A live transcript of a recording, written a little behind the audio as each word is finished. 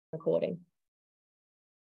recording.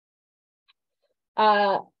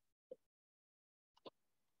 So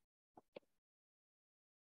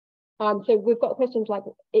we've got questions like,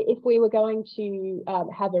 if we were going to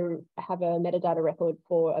have a metadata record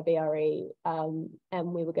for a VRE,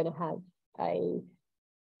 and we were going to have a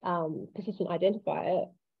persistent identifier,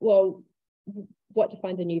 well, what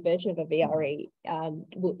defines a new version of a VRE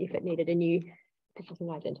if it needed a new persistent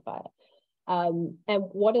identifier? And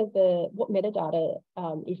what metadata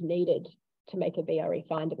is needed to make a VRE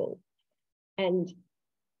findable? And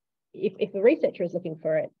if the researcher is looking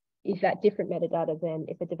for it, is that different metadata than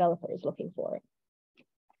if a developer is looking for it?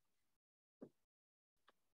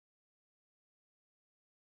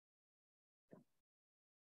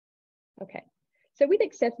 Okay, so with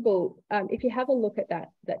accessible, if you have a look at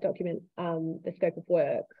that document, the scope of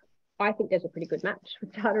work, I think there's a pretty good match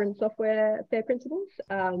with data and software FAIR principles,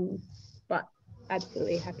 but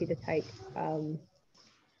absolutely happy to take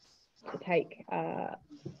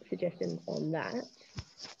suggestions on that.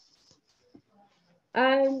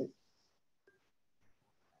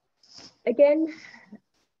 Again,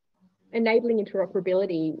 enabling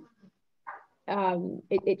interoperability,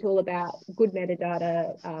 it's all about good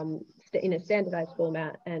metadata in a standardized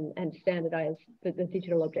format and standardize the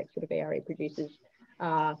digital objects that a VRE produces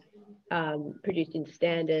are produced in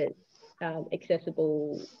standard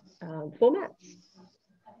accessible formats,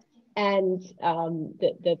 and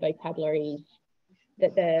the vocabularies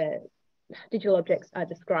that the digital objects are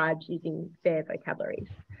described using FAIR vocabularies.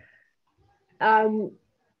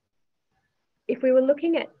 If we were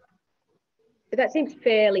looking at, that seems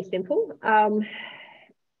fairly simple.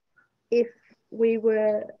 If we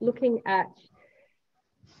were looking at,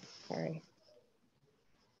 sorry.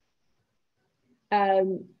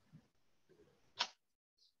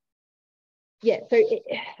 Yeah, so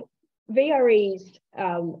VREs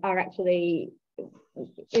are actually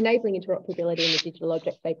enabling interoperability in the digital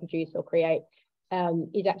objects they produce or create,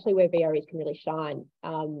 is actually where VREs can really shine.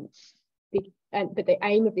 But the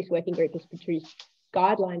aim of this working group is to produce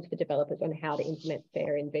guidelines for developers on how to implement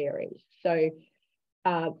FAIR in VREs. So,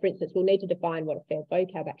 for instance, we'll need to define what a FAIR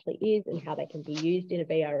vocab actually is and how they can be used in a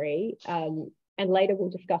VRE. And later we'll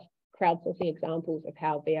discuss crowdsourcing examples of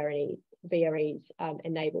how VREs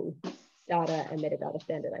enable data and metadata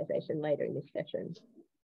standardization later in this session.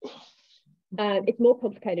 It's more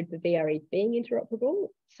complicated for VREs being interoperable.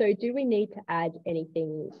 So do we need to add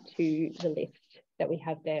anything to the list that we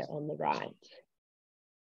have there on the right?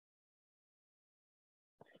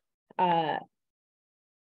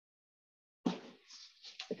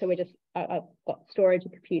 So we're just, I've got storage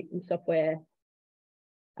and compute and software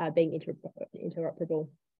being interoperable.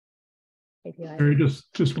 API.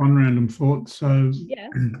 Just one random thought. So yeah,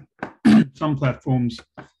 some platforms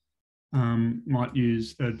might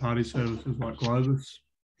use third-party services like Globus.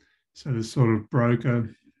 So there's sort of broker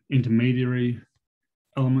intermediary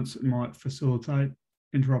elements that might facilitate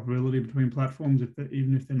interoperability between platforms,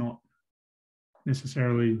 even if they're not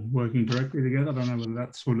necessarily working directly together. I don't know whether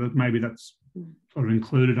that's maybe that's sort of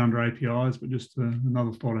included under APIs, but just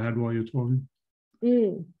another thought I had while you're talking.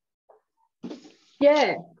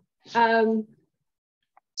 Yeah.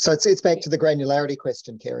 So it's back to the granularity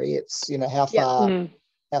question, Kerry. It's, you know, how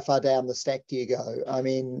far down the stack do you go? I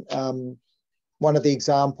mean, one of the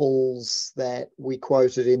examples that we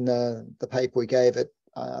quoted in the paper we gave at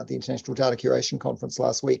the International Data Curation Conference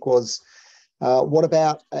last week was, what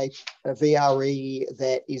about a VRE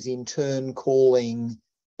that is in turn calling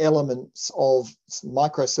elements of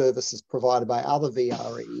microservices provided by other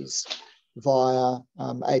VREs via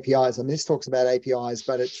APIs? I mean, this talks about APIs,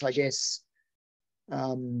 but it's, I guess,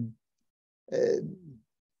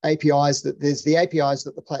 APIs that there's the APIs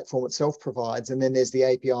that the platform itself provides, and then there's the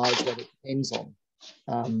APIs that it depends on,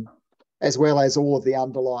 as well as all of the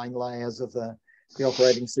underlying layers of the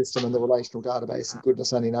operating system and the relational database, and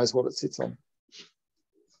goodness only knows what it sits on.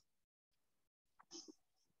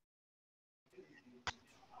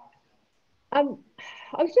 I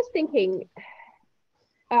was just thinking,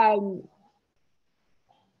 absolutely.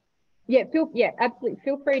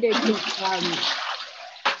 Feel free to keep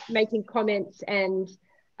making comments and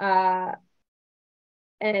about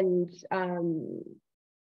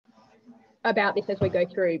this as we go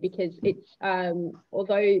through, because it's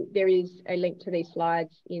although there is a link to these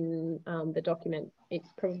slides in the document,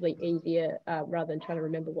 it's probably easier rather than trying to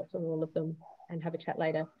remember what's on all of them and have a chat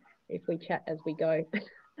later if we chat as we go.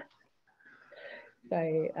 So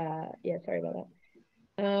yeah, sorry about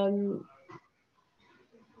that.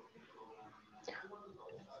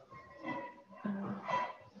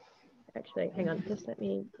 Actually, hang on, just let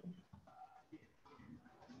me,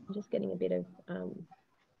 I'm just getting a bit of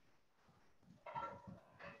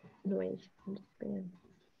noise. I'm just gonna,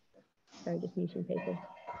 sorry, just muting people.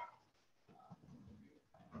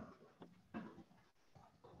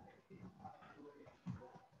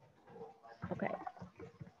 Okay.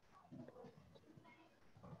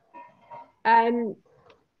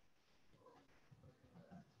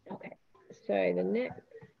 Okay, so the next.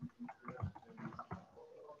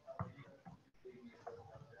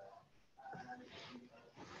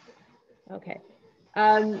 Okay.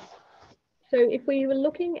 So if we were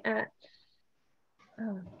looking at,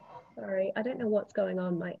 oh, sorry, I don't know what's going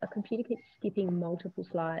on. My computer keeps skipping multiple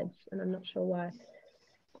slides and I'm not sure why.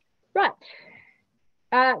 Right.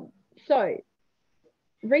 So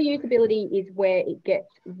reusability is where it gets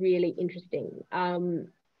really interesting. I'm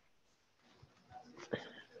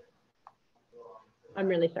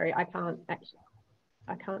really sorry. I can't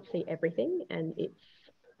see everything, and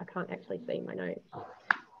I can't actually see my notes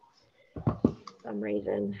for some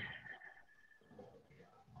reason.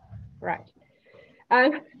 Right.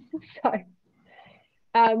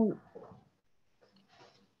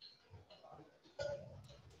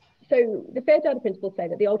 So the FAIR data principles say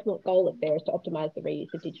that the ultimate goal of FAIR is to optimize the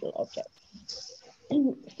reuse of digital objects.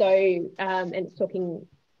 So, and it's talking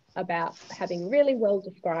about having really well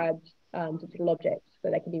described digital objects so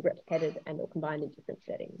they can be replicated and or combined in different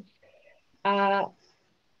settings.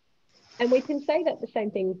 And we can say that the same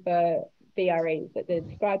thing for VREs, that they're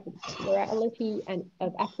described with plurality and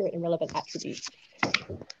of accurate and relevant attributes.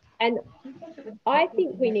 And I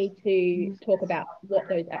think we need to talk about what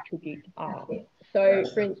those attributes are. So,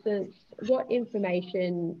 for instance, what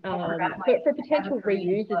information for potential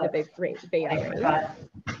reusers of a VRE,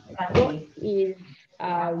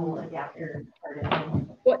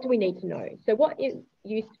 what do we need to know? So, what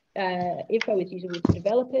info is usable to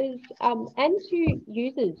developers and to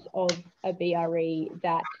users of a VRE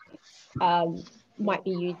that might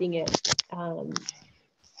be using it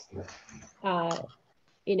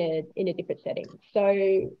in a different setting.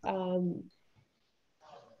 So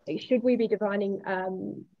should we be defining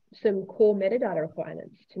some core metadata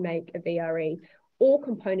requirements to make a VRE or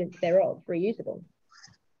components thereof reusable?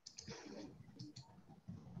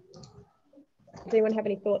 Does anyone have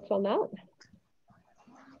any thoughts on that?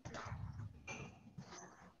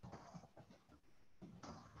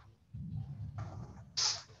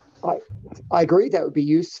 I agree that would be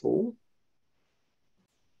useful.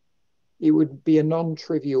 It would be a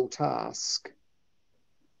non-trivial task.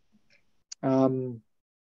 And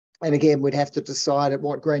again, we'd have to decide at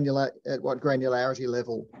what granularity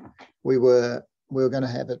level we were going to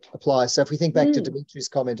have it apply. So if we think back to Dimitri's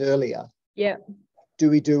comment earlier, yeah,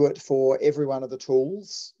 do we do it for every one of the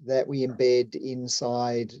tools that we embed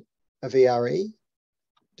inside a VRE?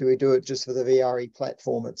 Do we do it just for the VRE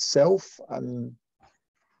platform itself?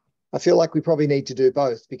 I feel like we probably need to do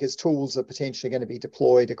both because tools are potentially going to be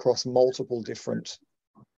deployed across multiple different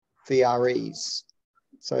VREs.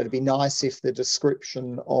 So it'd be nice if the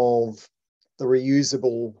description of the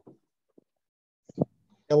reusable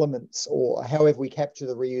elements or however we capture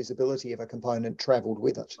the reusability of a component traveled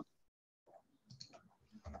with it.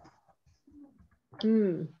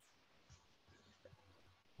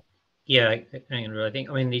 Yeah, Andrew, I think,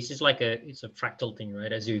 I mean, this is like it's a fractal thing,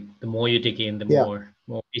 right? As the more you dig in, the more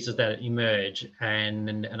pieces that emerge.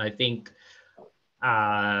 And I think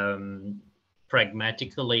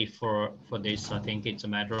pragmatically for this, I think it's a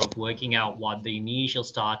matter of working out what the initial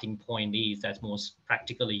starting point is that's most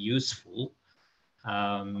practically useful,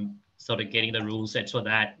 sort of getting the rule sets for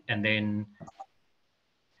that, and then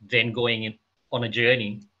going on a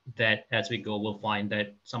journey that as we go, we'll find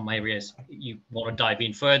that some areas you want to dive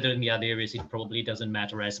in further, in the other areas it probably doesn't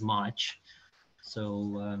matter as much.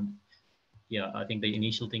 So yeah, I think the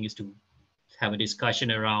initial thing is to have a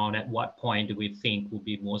discussion around at what point do we think would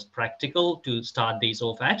be most practical to start these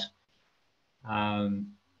off at,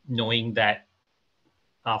 knowing that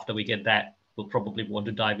after we get that, we'll probably want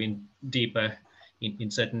to dive in deeper in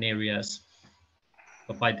certain areas.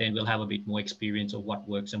 But by then we'll have a bit more experience of what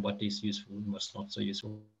works and what is useful and what's not so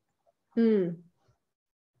useful.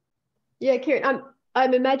 Yeah, Kieran,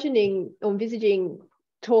 I'm imagining or envisaging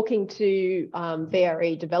talking to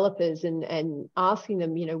VRE developers and asking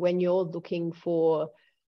them, when you're looking for,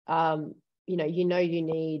 you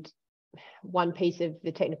need one piece of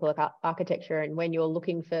the technical architecture, and when you're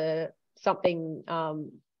looking for something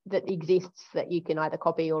that exists that you can either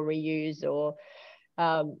copy or reuse or,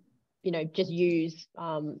 just use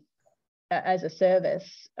as a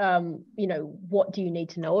service, what do you need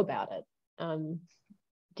to know about it? Do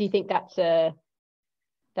you think that's a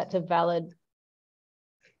valid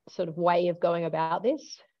sort of way of going about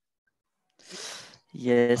this?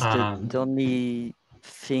 Yes, the only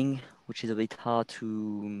thing which is a bit hard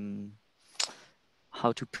to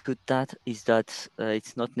how to put that, is that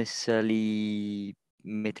it's not necessarily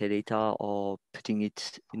metadata or putting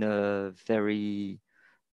it in a very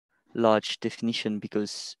large definition,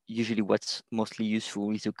 because usually what's mostly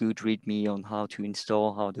useful is a good README on how to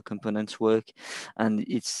install, how the components work, and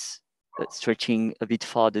it's stretching a bit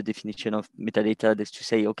far the definition of metadata just to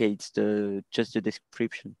say, okay, it's just the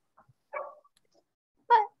description.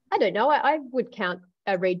 I don't know. I would count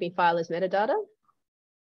a README file as metadata.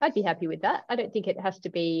 I'd be happy with that. I don't think it has to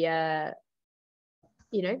be,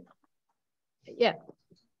 you know, yeah.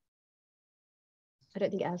 I don't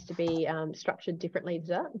think it has to be structured differently to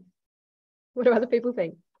that. What do other people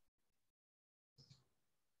think?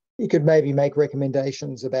 You could maybe make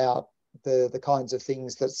recommendations about the kinds of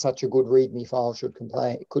things that such a good README file should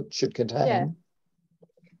contain. Yeah.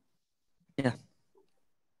 Yeah.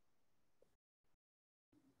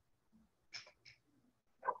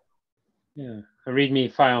 Yeah, a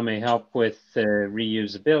README file may help with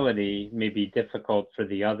reusability, may be difficult for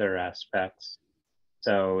the other aspects.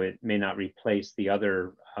 So it may not replace the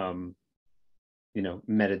other, you know,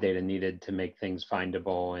 metadata needed to make things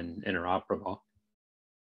findable and interoperable.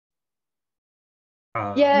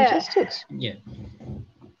 Yeah. Yeah.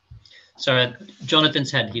 So Jonathan's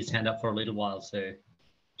had his hand up for a little while. So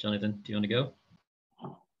Jonathan, do you want to go?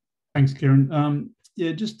 Thanks, Kieran.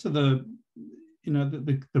 Yeah, just to the, you know,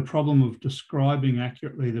 the problem of describing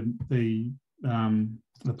accurately the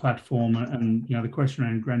platform and, you know, the question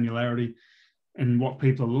around granularity and what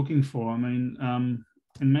people are looking for. I mean,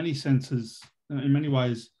 in many senses, in many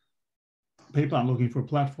ways, people aren't looking for a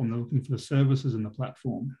platform, they're looking for the services in the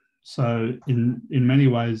platform. So in many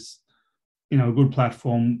ways, you know, a good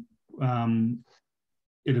platform,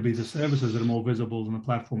 it'll be the services that are more visible than the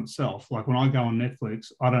platform itself. Like when I go on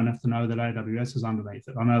Netflix, I don't have to know that AWS is underneath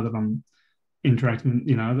it. I know that I'm interacting,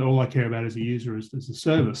 you know, all I care about as a user is the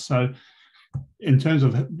service. So in terms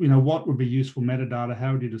of, you know, what would be useful metadata,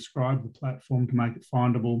 how would you describe the platform to make it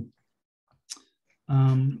findable?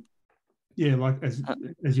 Yeah, like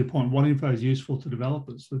as your point, what info is useful to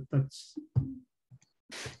developers? That's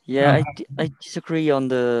yeah, I disagree on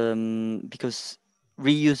the because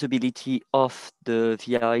reusability of the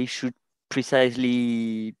VRE should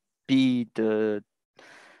precisely be the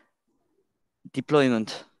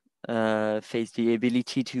deployment phase, the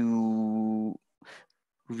ability to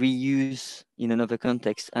reuse in another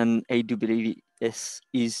context, and AWS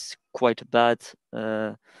is quite a bad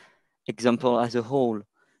example as a whole.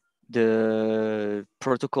 The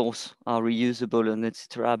protocols are reusable and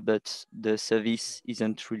etc., but the service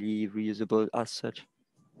isn't really reusable as such.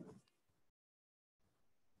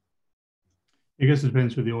 I guess it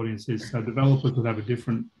depends who the audience is. So developers would have a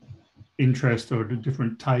different interest or a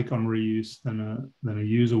different take on reuse than a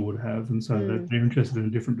user would have, and so they're interested in a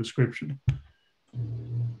different description.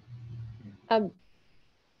 I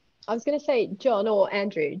was going to say, John or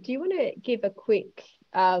Andrew, do you want to give a quick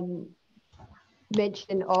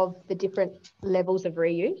mention of the different levels of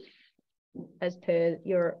reuse as per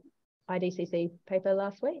your IDCC paper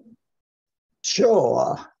last week?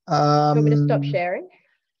 Sure. Do you want me to stop sharing?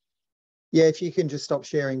 Yeah, if you can just stop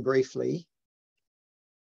sharing briefly.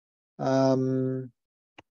 So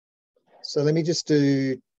let me just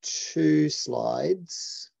do 2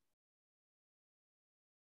 slides.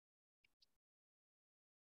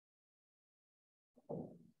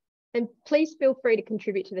 And please feel free to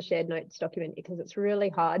contribute to the shared notes document, because it's really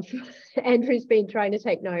hard. Andrew's been trying to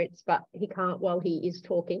take notes, but he can't while he is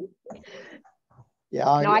talking. Yeah,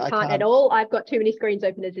 I can't at all. I've got too many screens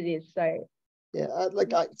open as it is. So yeah,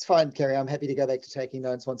 it's fine, Kerry. I'm happy to go back to taking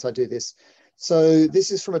notes once I do this. So this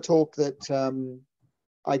is from a talk that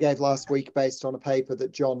I gave last week based on a paper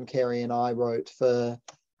that John, Kerry and I wrote for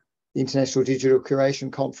the International Digital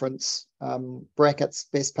Curation Conference, brackets,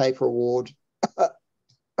 Best Paper Award,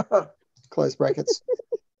 close brackets.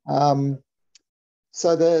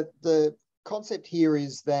 So the concept here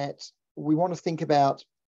is that we want to think about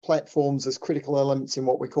platforms as critical elements in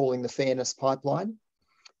what we're calling the fairness pipeline.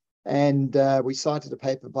 And we cited a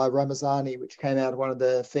paper by Ramazani, which came out of one of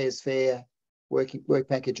the FAIR's FAIR work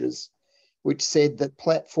packages, which said that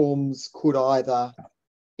platforms could either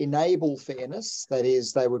enable fairness, that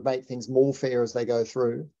is, they would make things more fair as they go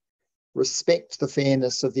through, respect the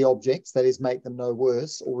fairness of the objects, that is, make them no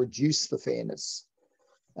worse, or reduce the fairness.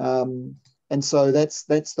 And so that's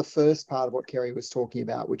the first part of what Kerry was talking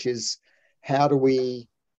about, which is how do we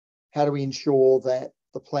ensure that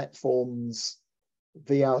the platforms,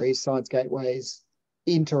 VREs, science gateways,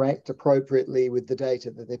 interact appropriately with the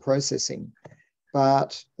data that they're processing.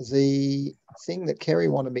 But the thing that Kerry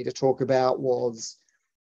wanted me to talk about was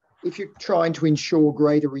if you're trying to ensure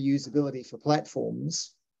greater reusability for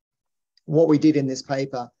platforms, what we did in this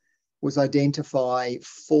paper was identify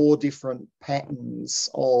 4 different patterns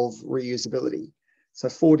of reusability. So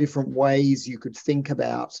 4 different ways you could think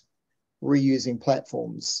about reusing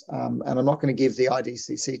platforms. And I'm not going to give the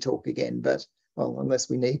IDCC talk again, but, well, unless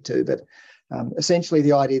we need to, but essentially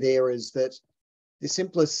the idea there is that the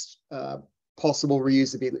simplest possible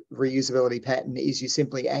reusability pattern is you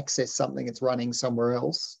simply access something that's running somewhere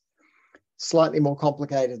else. Slightly more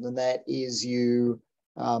complicated than that is you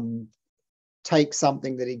take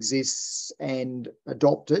something that exists and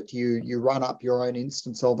adopt it. You run up your own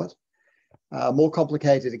instance of it. More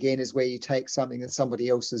complicated again is where you take something that somebody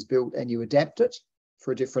else has built and you adapt it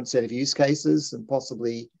for a different set of use cases and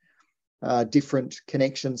possibly different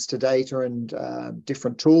connections to data and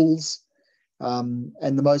different tools. And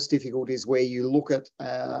the most difficult is where you look at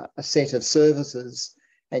a set of services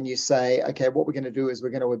and you say, okay, what we're going to do is we're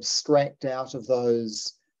going to abstract out of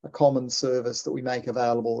those a common service that we make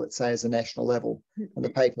available, let's say, as a national level. And the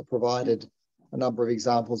paper provided a number of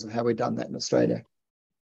examples of how we've done that in Australia.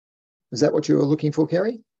 Is that what you were looking for,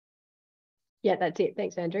 Kerry? Yeah, that's it.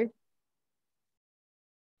 Thanks, Andrew.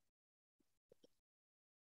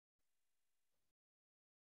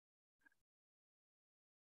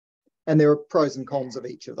 And there are pros and cons of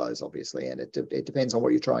each of those, obviously, and it depends on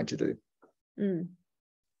what you're trying to do. Mm.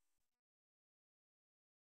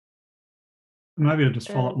 Maybe I'll just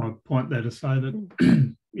follow up my point there to say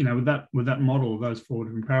that, you know, with that model of those 4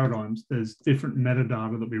 different paradigms, there's different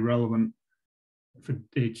metadata that be relevant for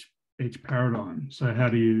each paradigm. So how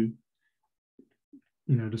do you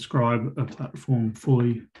know, describe a platform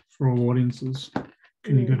fully for all audiences?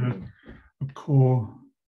 Can you get a core,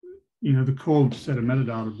 you know, the core set of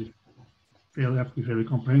metadata would be have to be fairly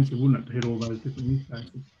comprehensive, wouldn't it, to hit all those different use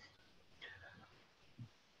cases?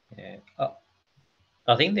 Yeah.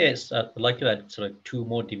 I think there's, I'd like to add sort of 2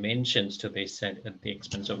 more dimensions to this at the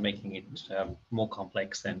expense of making it more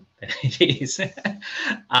complex than it is.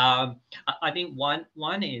 I think one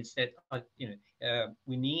is that, you know,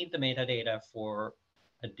 we need the metadata for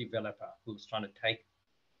a developer who's trying to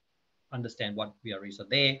understand what VREs are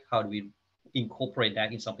there, how do we incorporate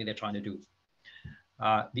that in something they're trying to do.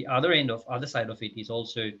 The other side of it is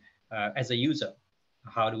also as a user,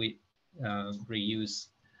 how do we reuse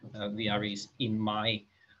VREs in my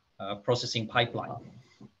processing pipeline?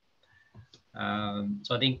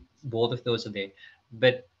 So I think both of those are there.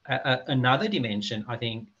 But another dimension, I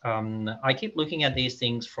think, I keep looking at these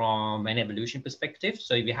things from an evolution perspective.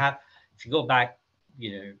 So if you go back,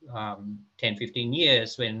 you know, 10, 15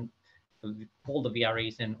 years when all the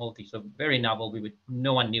VREs and all these are very novel,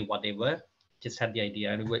 no one knew what they were, just had the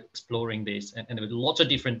idea, and we were exploring this, and there were lots of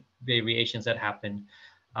different variations that happened.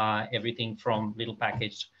 Everything from little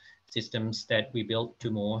packaged systems that we built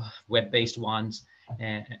to more web-based ones,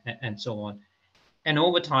 and so on. And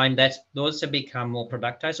over time, those have become more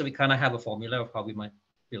productized. So we kind of have a formula of how we might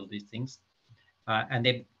build these things,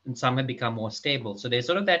 and some have become more stable. So there's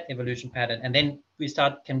sort of that evolution pattern, and then we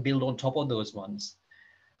can build on top of those ones.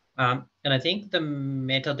 And I think the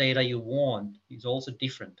metadata you want is also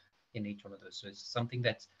different in each one of those. So it's something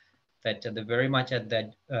that they're very much at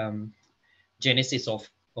that genesis of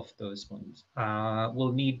those ones.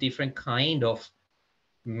 We'll need different kind of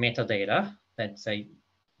metadata that say,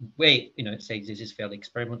 wait, you know, say this is fairly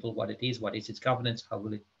experimental, what it is, what is its governance, how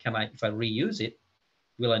will it, if I reuse it,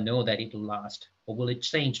 will I know that it'll last, or will it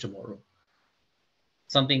change tomorrow?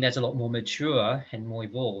 Something that's a lot more mature and more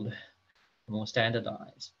evolved, more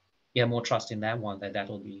standardized. You have more trust in that one,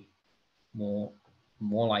 that'll be more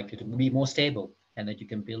likely to be more stable, and that you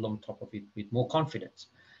can build on top of it with more confidence.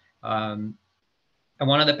 And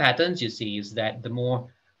one of the patterns you see is that the more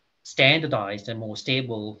standardized and more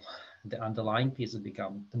stable the underlying pieces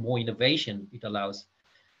become, the more innovation it allows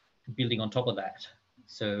building on top of that.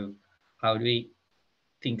 So how do we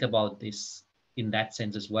think about this in that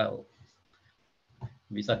sense as well?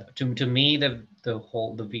 Because to me, the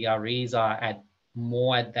VREs are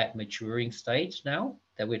more at that maturing stage now,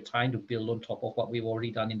 that we're trying to build on top of what we've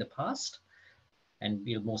already done in the past and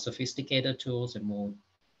build more sophisticated tools and more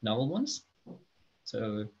novel ones.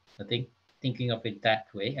 So I think thinking of it that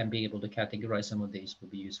way and being able to categorize some of these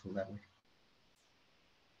would be useful that way.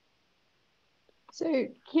 So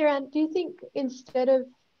Kieran, do you think instead of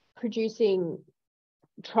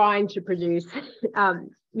trying to produce,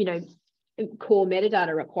 you know, core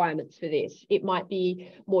metadata requirements for this, it might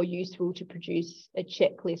be more useful to produce a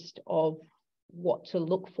checklist of what to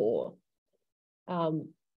look for,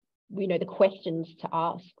 you know, the questions to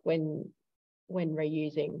ask when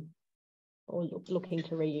reusing or looking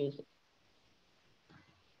to reuse?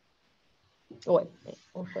 or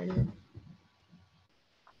for anyone?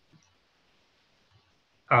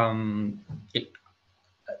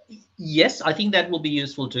 Yes, I think that will be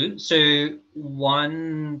useful too. So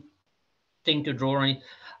one thing to draw on,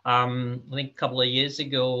 I think a couple of years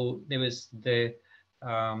ago, there was the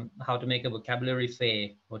how to make a vocabulary fair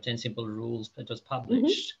or 10 simple rules that was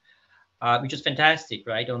published, which is fantastic,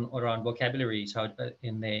 right? Around vocabularies how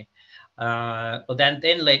in there. But then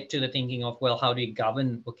led to the thinking of, well, how do you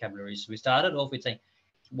govern vocabularies? We started off with saying,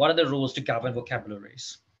 what are the rules to govern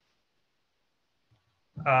vocabularies?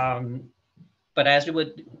 But as we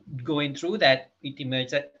were going through that, it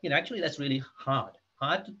emerged that, actually that's really hard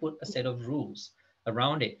to put a set of rules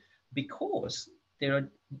around it, because there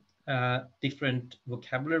are different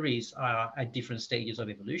vocabularies are at different stages of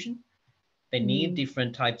evolution. They need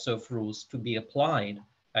different types of rules to be applied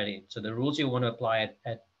at it. So the rules you want to apply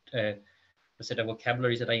at a set of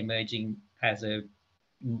vocabularies that are emerging as a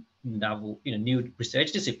novel, new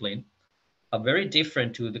research discipline are very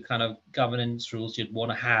different to the kind of governance rules you'd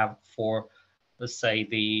want to have for, let's say,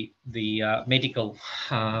 the medical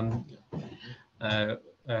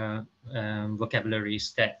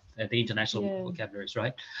vocabularies, that the international vocabularies,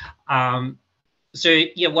 right? So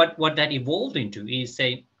yeah, what that evolved into is,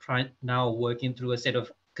 say, now working through a set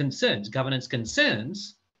of concerns, governance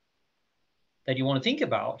concerns that you want to think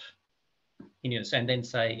about, and then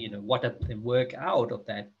say, what work out of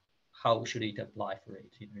that, how should it apply for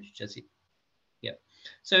it? Yeah.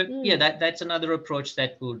 So yeah, that's another approach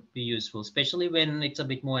that would be useful, especially when it's a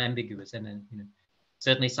bit more ambiguous. And then,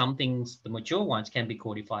 certainly some things, the mature ones, can be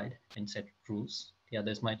codified and set rules. The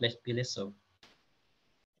others might be less so.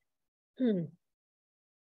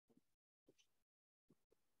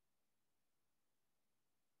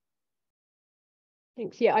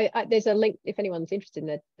 Thanks. Yeah, there's a link if anyone's interested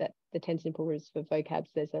in that the 10 simple rules for vocabs.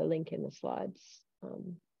 There's a link in the slides.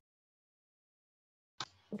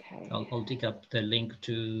 Okay. I'll dig up the link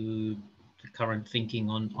to the current thinking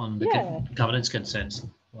on the governance concerns.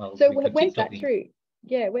 Well, so where's that through?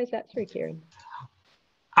 Yeah, where's that through, Kieran?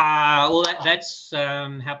 Well, that's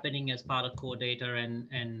happening as part of core data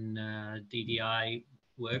and DDI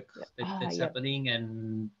work that's happening,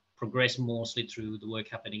 and progress mostly through the work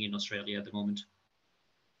happening in Australia at the moment.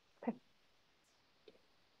 Okay.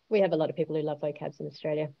 We have a lot of people who love vocabs in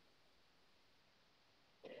Australia.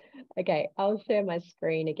 Okay, I'll share my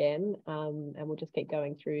screen again, and we'll just keep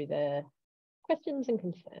going through the questions and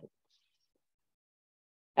concerns.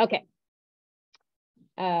 Okay.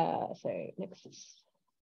 So next.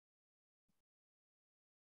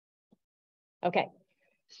 Okay.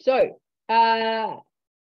 So hang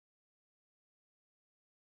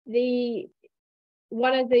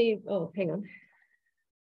on.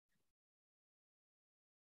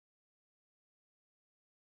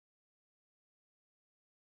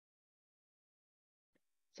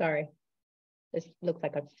 Sorry, this looks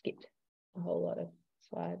like I've skipped a whole lot of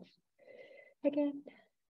slides again.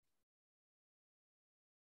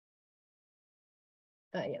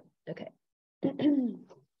 Yeah, okay.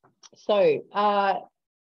 So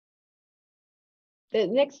the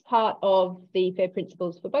next part of the FAIR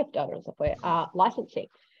principles for both data and software are licensing.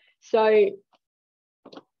 So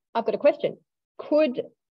I've got a question. Could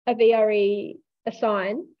a VRE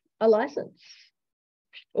assign a license?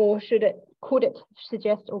 Or could it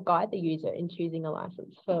suggest or guide the user in choosing a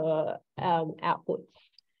license for outputs?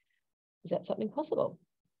 Is that something possible?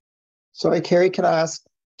 Sorry, Kerry, can I ask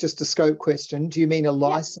just a scope question? Do you mean a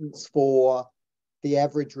license for the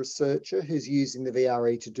average researcher who's using the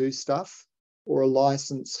VRE to do stuff, or a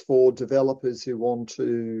license for developers who want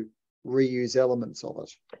to reuse elements of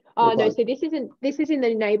it? Oh no, so this is in the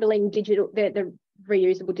enabling digital, the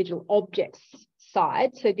reusable digital objects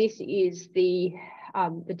side. So this is the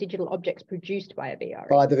digital objects produced by a VRE.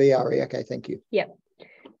 By the VRE, okay, thank you. Yeah.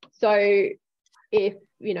 So if,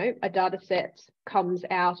 a data set comes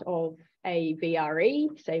out of a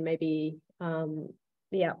VRE, say maybe the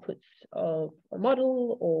outputs of a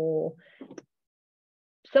model or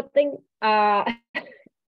something,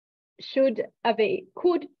 should a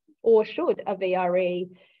VRE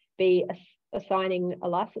be assigning a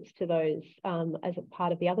license to those as a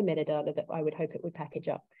part of the other metadata that I would hope it would package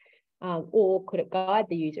up? Or could it guide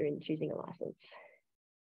the user in choosing a license?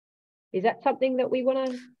 Is that something that we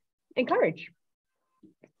want to encourage?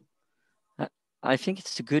 I think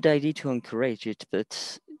it's a good idea to encourage it,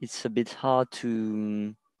 but it's a bit hard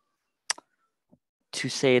to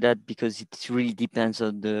say that, because it really depends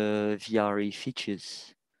on the VRE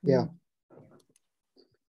features. Yeah.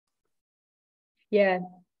 Yeah.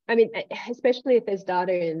 I mean, especially if there's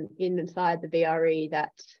data inside the VRE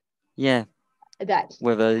that that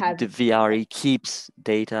whether have, the VRE keeps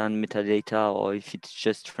data and metadata or if it's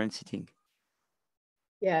just transiting.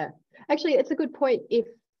 Yeah, actually, it's a good point. If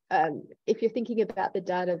you're thinking about the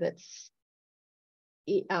data that's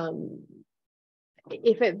if a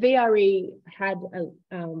VRE had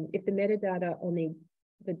if the metadata on the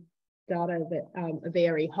data that a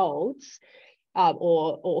VRE holds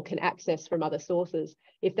or can access from other sources,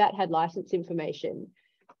 if that had license information,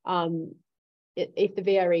 if the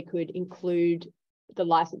VRE could include the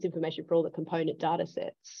license information for all the component data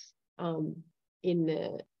sets in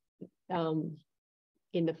the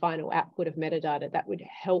final output of metadata, that would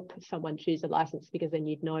help someone choose a license, because then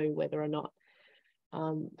you'd know whether or not,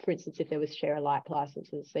 for instance, if there was share alike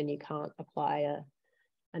licenses, then you can't apply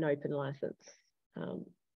an open license.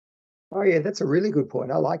 Oh yeah, that's a really good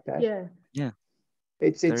point. I like that. Yeah. Yeah.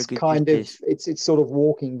 It's kind of it's sort of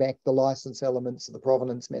walking back the license elements of the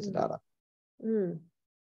provenance metadata. Mm.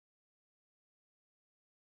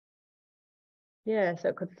 Yeah, so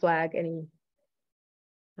it could flag any.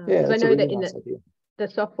 Yeah, I know really that in nice idea. the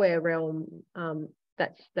software realm,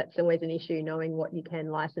 that's always an issue, knowing what you can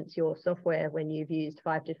license your software when you've used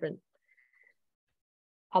 5 different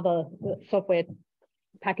other software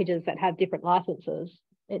packages that have different licenses.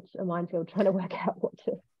 It's a minefield trying to work out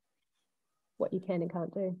what you can and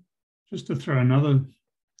can't do. Just to throw another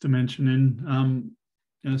dimension in,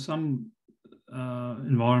 you know, some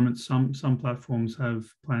environments, some platforms have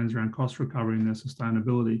plans around cost recovery in their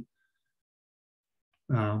sustainability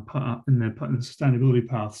in the sustainability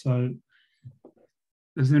path. So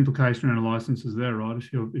there's an implication around licenses there, right?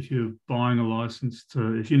 If you're buying a license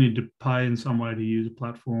if you need to pay in some way to use a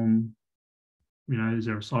platform, you know, is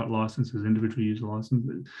there a site license, is individual user license?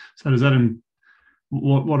 So does that I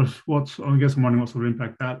guess I'm wondering what sort of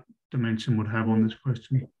impact that dimension would have on this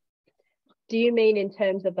question. Do you mean in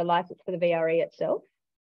terms of the license for the VRE itself?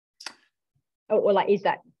 Or like, is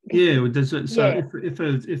that? Yeah, does it, so yeah. if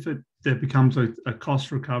there becomes a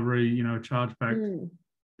cost recovery, you know, a chargeback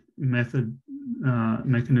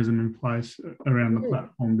mechanism in place around the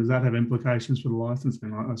platform, does that have implications for the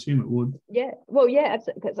licensing? I assume it would. Yeah, well, yeah,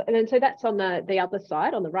 absolutely. And then so that's on the other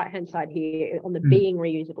side, on the right hand side here, on the being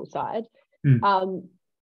reusable side.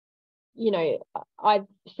 You know, I've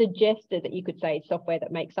suggested that you could say software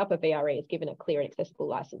that makes up a VRE is given a clear and accessible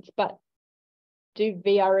license, but do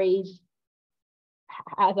VREs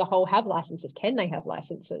as a whole have licenses? Can they have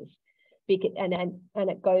licenses? And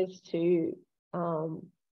it goes to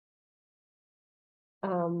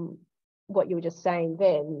what you were just saying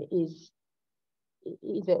then, is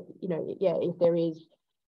it, you know, yeah, if there is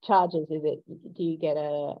charges, do you get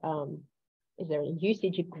is there a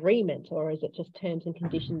usage agreement, or is it just terms and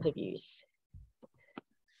conditions of use?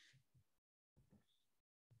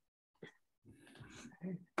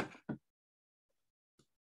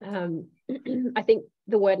 I think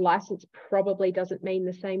the word license probably doesn't mean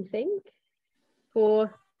the same thing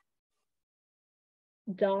for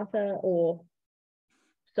data or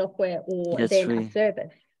software or a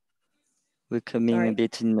service. We're coming a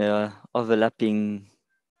bit in the overlapping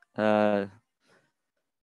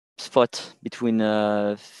spot between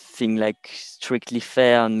a thing like strictly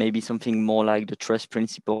fair and maybe something more like the trust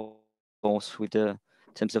principles with the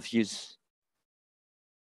terms of use.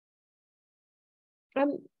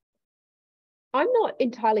 I'm not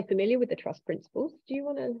entirely familiar with the trust principles. Do you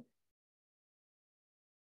want to?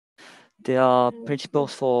 There are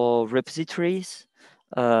principles for repositories.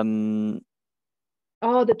 Oh,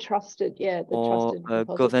 the trusted, yeah, the trusted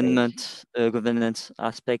governance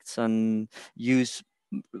aspects, and use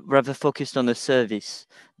rather focused on a service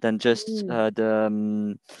than just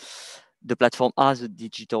the platform as a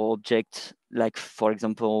digital object, like, for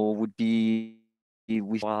example, would be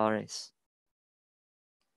with VREs.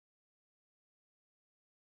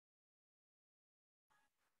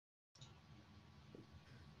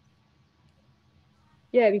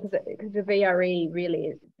 Yeah, because the VRE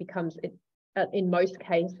really becomes, in most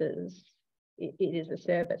cases, it is a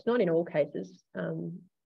service. Not in all cases,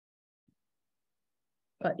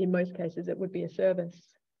 but in most cases it would be a service.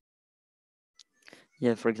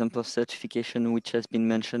 Yeah, for example, certification, which has been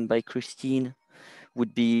mentioned by Christine,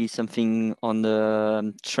 would be something on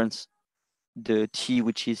the T,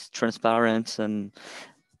 which is transparent, and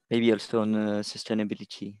maybe also on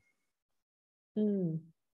sustainability.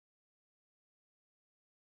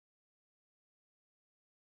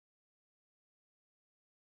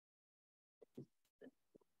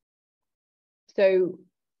 So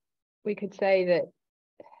we could say that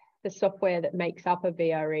the software that makes up a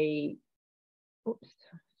VRE,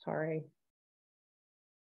 software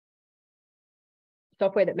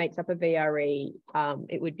that makes up a VRE,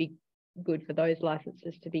 it would be good for those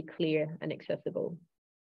licenses to be clear and accessible.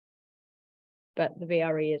 But the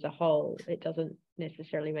VRE as a whole, it doesn't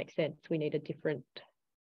necessarily make sense. We need a different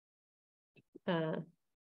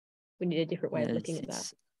way of looking at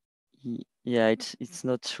that. Yeah, it's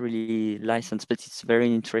not really licensed, but it's a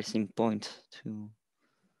very interesting point to,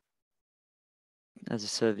 as a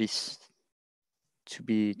service, to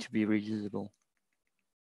be reusable.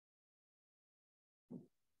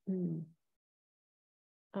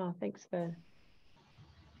 Oh, thanks for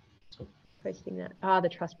posting that. The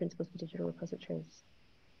trust principles for digital repositories.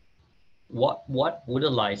 What would a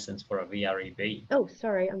license for a VRE be? Oh,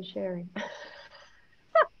 sorry, I'm sharing.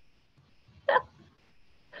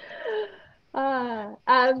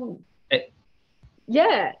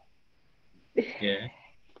 Yeah. Yeah.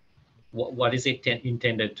 What is it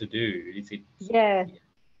intended to do? Is it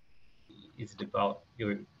about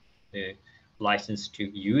the license to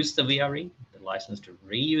use the VRE, the license to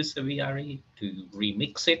reuse the VRE, to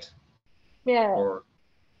remix it? Yeah. Or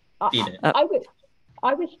I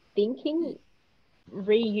was thinking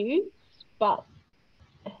reuse, but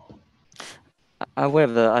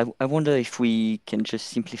however, I wonder if we can just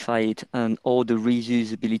simplify it and all the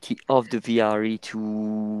reusability of the VRE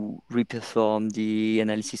to reperform the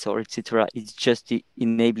analysis or etc. It's just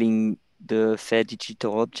enabling the FAIR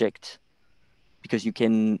digital object, because you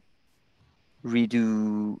can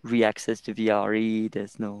re-access the VRE.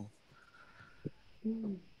 There's no.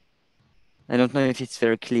 I don't know if it's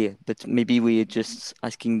very clear, but maybe we're just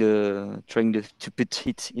asking trying to put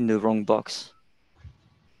it in the wrong box.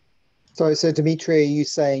 So Dimitri, are you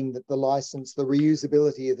saying that the license, the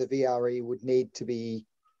reusability of the VRE would need to be,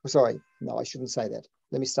 sorry, no, I shouldn't say that.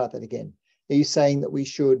 Let me start that again. Are you saying that we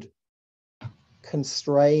should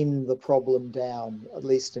constrain the problem down, at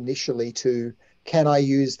least initially, to can I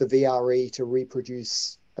use the VRE to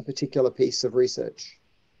reproduce a particular piece of research?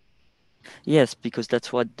 Yes, because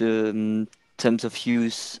that's what the terms of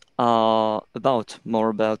use are about, more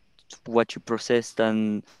about what you process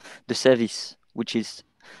than the service, which is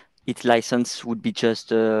its license would be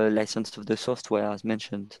just a license of the software as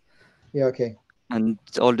mentioned. Yeah, okay. And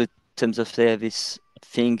all the terms of service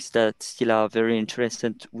things that still are very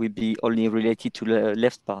interested will be only related to the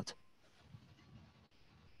left part.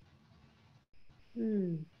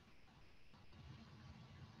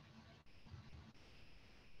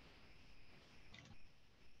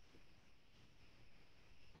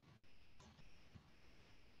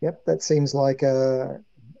 Yep, that seems like a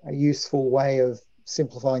useful way of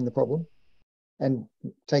simplifying the problem and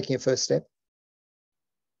taking a first step.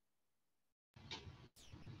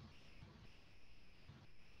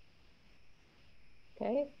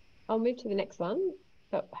 Okay, I'll move to the next one,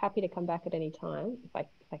 but happy to come back at any time if I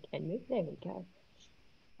can move. There we go.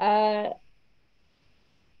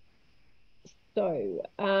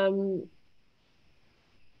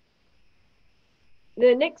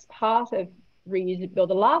 The next part of reusability, or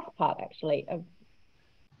the last part actually of,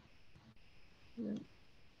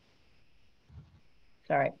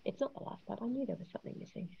 sorry, it's not the last part. I knew there was something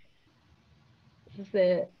missing. This is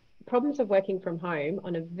the problems of working from home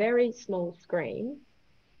on a very small screen.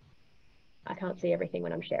 I can't see everything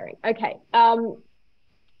when I'm sharing. Okay, so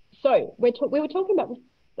we were talking about,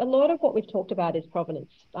 a lot of what we've talked about is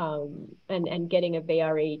provenance and getting a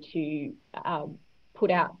VRE to put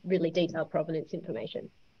out really detailed provenance information.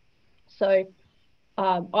 So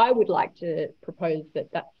I would like to propose that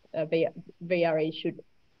a VRE should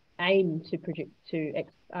aim to produce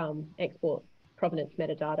export provenance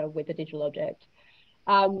metadata with a digital object.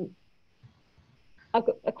 I've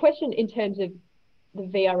got a question in terms of the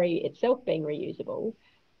VRE itself being reusable.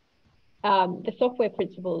 The software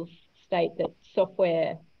principles state that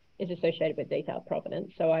software is associated with detailed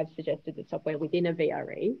provenance. So I've suggested that software within a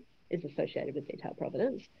VRE is associated with detailed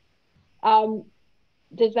provenance.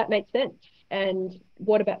 Does that make sense? And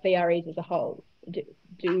what about VREs as a whole? Would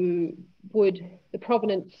the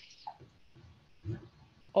provenance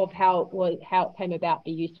of how it came about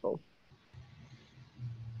be useful?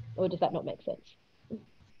 Or does that not make sense?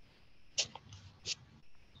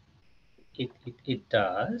 It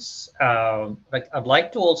does. Like I'd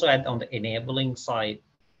like to also add on the enabling side,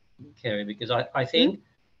 Kerry, because I think,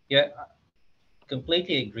 yeah, I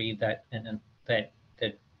completely agree that that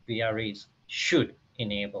VREs should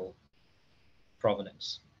enable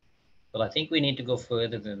provenance. But I think we need to go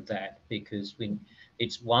further than that, because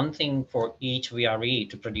it's one thing for each VRE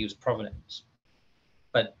to produce provenance.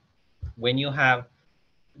 But when you have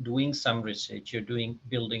doing some research, you're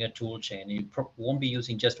building a tool chain, you won't be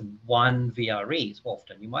using just one VRE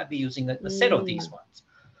often. You might be using a set of these ones.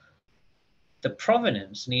 The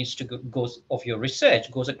provenance needs to of your research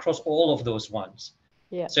goes across all of those ones.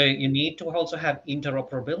 Yeah. So you need to also have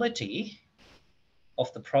interoperability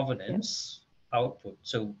of the provenance output.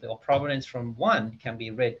 So the provenance from one can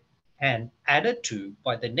be read and added to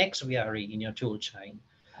by the next VRE in your tool chain.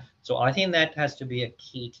 So I think that has to be a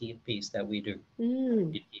key piece that we do.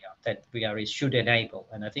 That VREs should enable,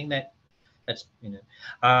 and I think that's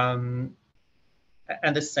and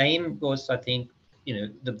the same goes. I think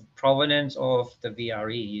the provenance of the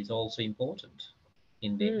VRE is also important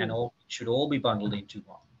in there, and all should all be bundled into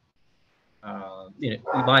one. You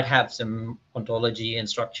might have some ontology and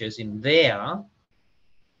structures in there,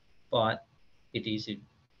 but it is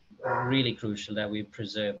really crucial that we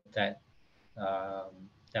preserve that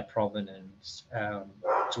provenance. So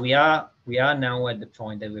we are now at the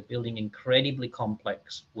point that we're building incredibly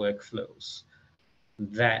complex workflows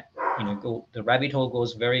that the rabbit hole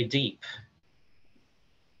goes very deep,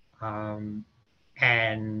 and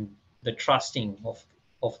the trusting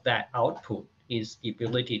of that output is the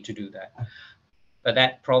ability to do that. But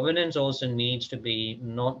that provenance also needs to be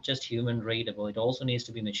not just human readable, it also needs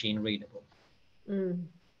to be machine readable.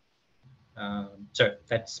 So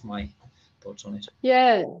that's my thoughts on it.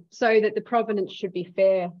 Yeah, so that the provenance should be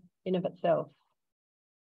fair in of itself.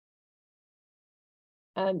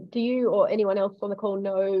 Do you or anyone else on the call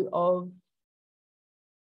know of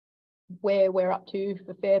where we're up to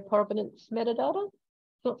for fair provenance metadata?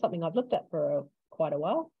 It's not something I've looked at for quite a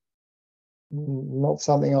while. Not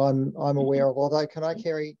something I'm aware of. Although, can I,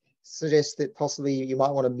 Kerry, suggest that possibly you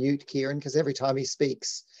might want to mute Kieran, because every time he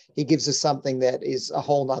speaks, he gives us something that is a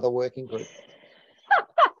whole nother working group.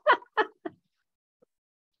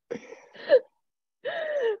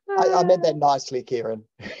 I meant that nicely, Kieran.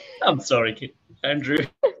 I'm sorry, Andrew.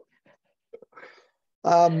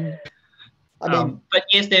 I mean, but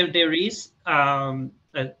yes, there is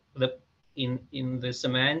in the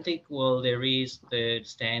semantic world, there is the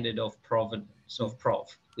standard of provenance of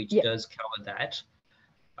prov, which does cover that,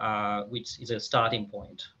 which is a starting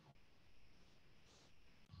point.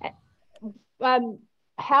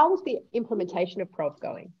 How's the implementation of prov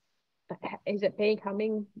going? Is it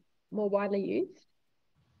becoming more widely used?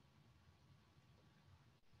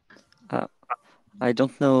 I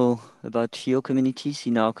don't know about your communities.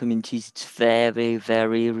 In our communities, it's very,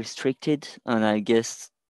 very restricted. And I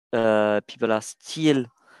guess people are still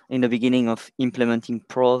in the beginning of implementing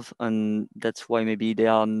prov. And that's why maybe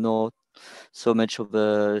there are not so much of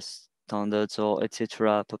the standards or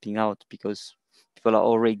etc. popping out, because people are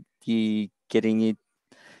already getting it,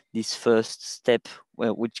 this first step,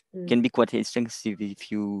 which can be quite extensive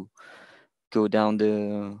if you go down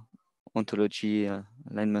the ontology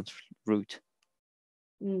alignment route.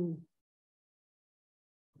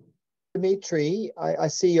 Dimitri, I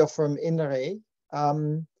see you're from INRE.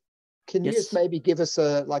 Can you just maybe give us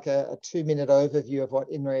a 2-minute overview of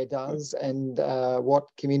what INRE does and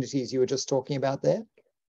what communities you were just talking about there?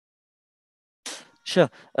 Sure.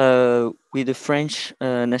 With the French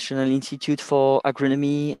National Institute for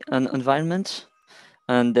Agronomy and Environment,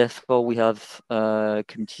 and therefore we have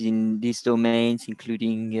communities in these domains,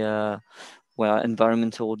 including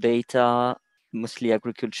environmental data, mostly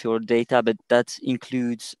agricultural data, but that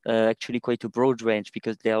includes actually quite a broad range,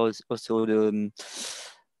 because there is also the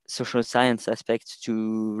social science aspects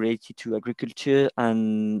related to agriculture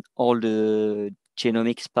and all the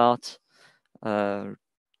genomics part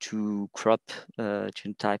to crop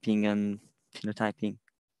genotyping and phenotyping.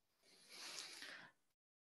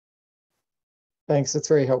 Thanks, that's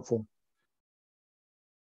very helpful.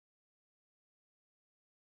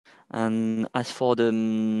 And as for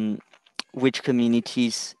the which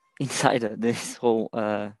communities inside this whole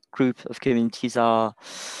group of communities are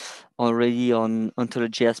already on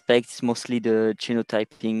ontology aspects, mostly the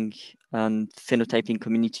genotyping and phenotyping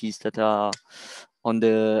communities that are on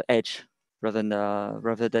the edge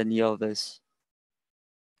rather than the others.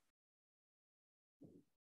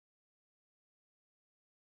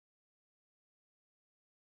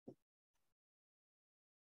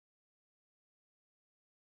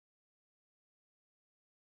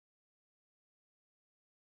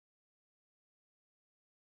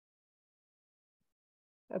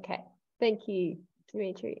 Okay, thank you,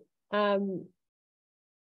 Dimitri. Okay,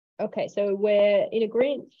 so we're in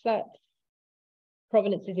agreement that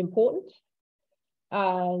provenance is important.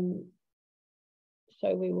 So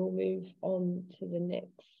we will move on to the next.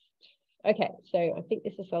 Okay, so I think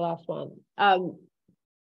this is the last one.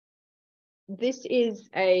 This is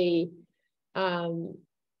the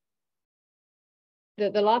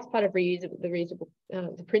last part of reusable,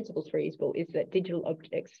 the principles for reusable is that digital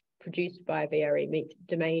objects produced by a VRE meet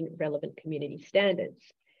domain relevant community standards.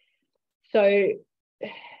 So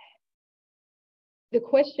the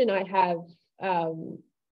question I have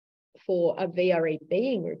for a VRE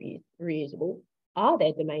being reusable, are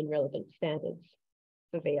there domain relevant standards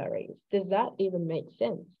for VREs? Does that even make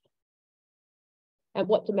sense? And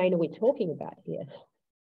what domain are we talking about here?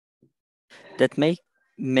 That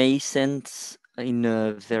may sense in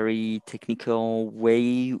a very technical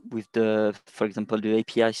way with the, for example, the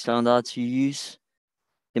API standards you use.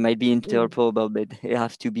 They might be interoperable, but they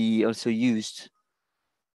have to be also used.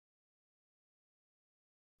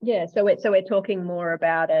 Yeah, so we're talking more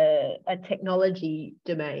about a technology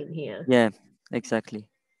domain here. Yeah, exactly.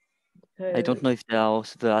 So, I don't know if there are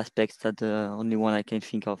also the aspects that the only one I can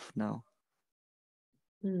think of now.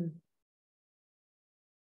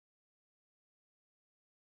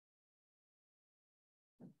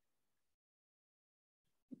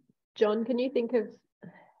 John, can you think of,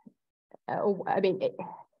 I mean,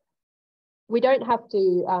 we don't have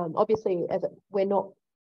to, obviously, we're not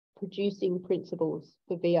producing principles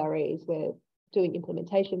for VREs, we're doing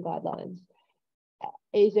implementation guidelines.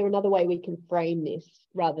 Is there another way we can frame this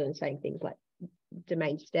rather than saying things like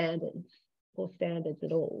domain standards or standards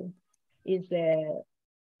at all? Is there,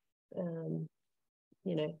 you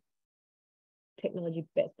know, technology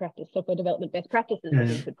best practice, software development best practices that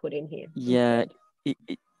we could put in here? Yeah.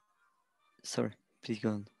 Sorry, please go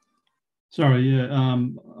on. Sorry, yeah,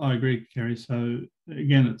 I agree, Kerry. So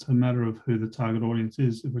again, it's a matter of who the target audience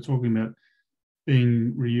is. If we're talking about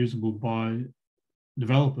being reusable by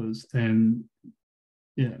developers, then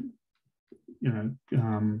yeah,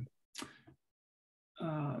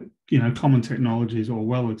 common technologies or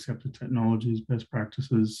well-accepted technologies, best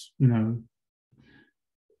practices,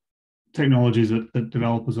 technologies that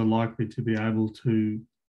developers are likely to be able to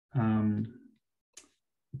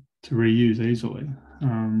reuse easily.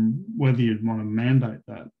 Whether you'd want to mandate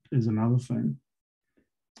that is another thing,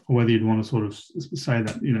 or whether you'd want to sort of say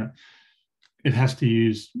that it has to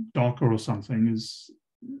use Docker or something is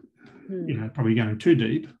probably going too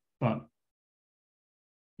deep. But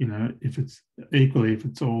if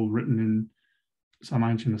it's all written in some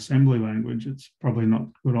ancient assembly language, it's probably not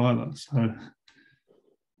good either. So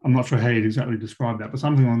I'm not sure how you'd exactly describe that, but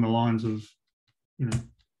something along the lines of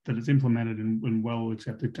that it's implemented in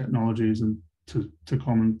well-accepted technologies and to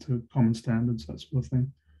common standards, that sort of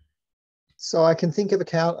thing. So I can think of I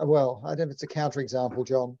don't know if it's a counterexample,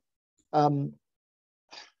 John. And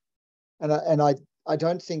I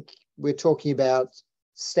don't think we're talking about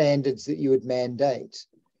standards that you would mandate.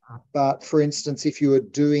 But for instance, if you were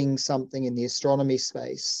doing something in the astronomy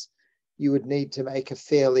space, you would need to make a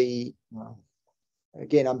fairly,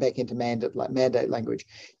 again, I'm back into mandate language.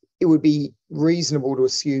 It would be reasonable to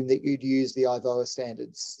assume that you'd use the IVOA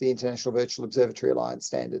standards, the International Virtual Observatory Alliance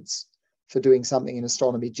standards, for doing something in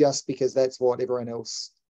astronomy, just because that's what everyone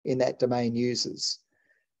else in that domain uses.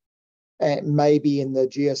 And maybe in the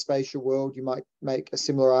geospatial world, you might make a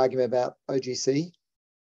similar argument about OGC.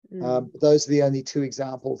 Those are the only two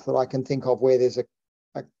examples that I can think of where there's a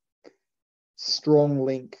strong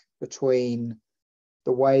link between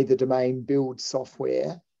the way the domain builds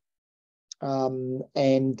software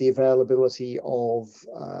and the availability of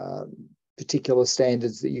particular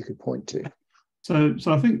standards that you could point to. So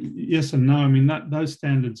I think yes and no. I mean, those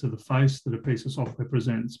standards are the face that a piece of software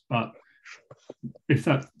presents. But if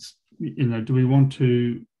that's, do we want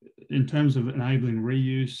to, in terms of enabling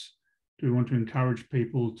reuse, do we want to encourage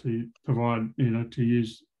people to provide, to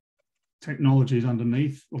use technologies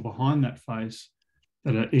underneath or behind that face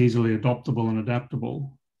that are easily adoptable and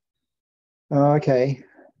adaptable? Okay.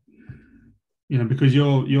 Because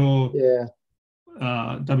your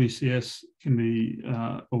WCS can be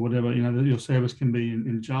or whatever, your service can be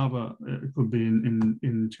in Java, it could be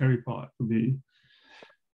in Cherry Pie, it could be,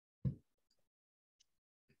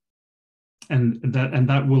 and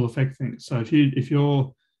that will affect things. So if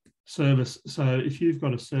your service, if you've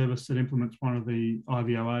got a service that implements one of the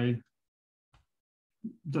IVOA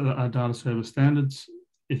data service standards,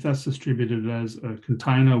 if that's distributed as a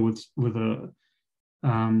container with a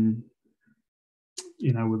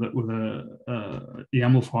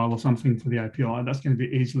YAML file or something for the API, that's going to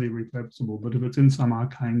be easily repurposable. But if it's in some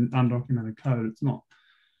arcane, undocumented code, it's not.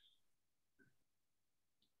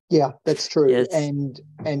 Yeah, that's true. Yes.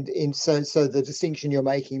 So the distinction you're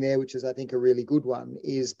making there, which is I think a really good one,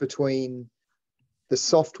 is between the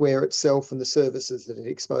software itself and the services that it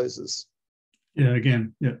exposes. Yeah,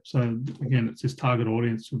 again, yeah. So again, it's this target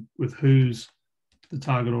audience with who's the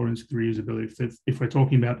target audience of the reusability. If we're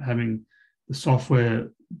talking about having the software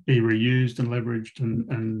be reused and leveraged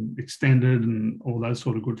and extended and all those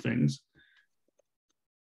sort of good things,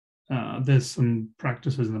 there's some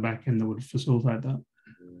practices in the back end that would facilitate that.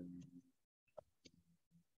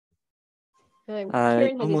 I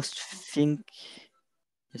Kieran almost think.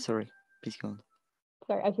 Sorry, please go on.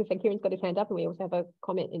 Sorry, I was going to say Kieran's got his hand up, and we also have a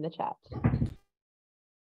comment in the chat.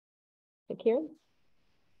 So Kieran?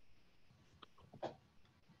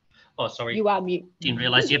 Oh, sorry. You are mute. Didn't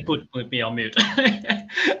realize you put me on mute.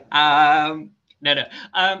 No.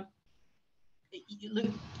 Look,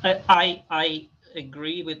 I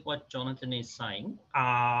agree with what Jonathan is saying,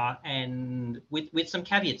 and with some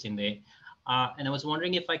caveats in there. And I was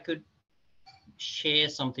wondering if I could share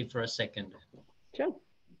something for a second. Sure.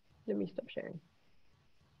 Let me stop sharing.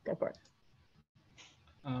 Go for it.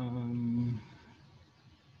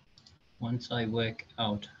 Once I work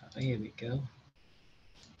out, here we go.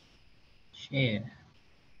 Share.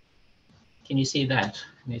 Can you see that?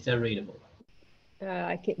 Is that readable?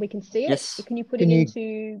 We can see it. Yes. Can you put it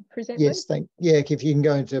into present mode? Yes, if you can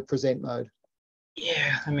go into present mode.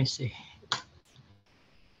 Yeah, let me see.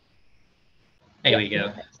 There we go.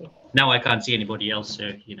 Okay. Now I can't see anybody else,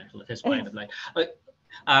 so let's find the light.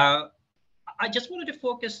 I just wanted to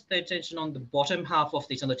focus the attention on the bottom half of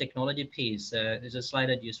this, on the technology piece. There's a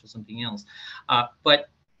slide I'd use for something else. But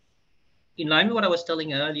in line with what I was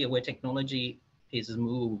telling earlier, where technology pieces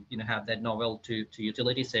move, have that novel to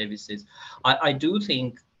utility services, I do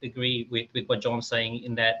agree with what John's saying,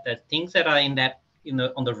 in that things that are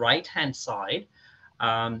on the right-hand side,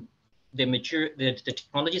 they're mature, the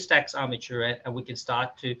technology stacks are mature, and we can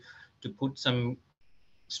start to put some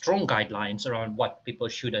strong guidelines around what people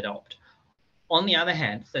should adopt. On the other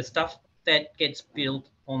hand, the stuff that gets built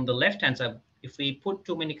on the left-hand side, if we put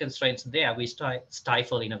too many constraints there, we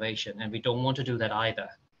stifle innovation, and we don't want to do that either.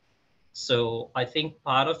 So I think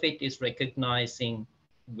part of it is recognizing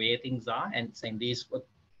where things are and saying these what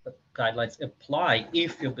guidelines apply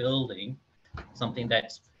if you're building something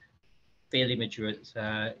that's fairly mature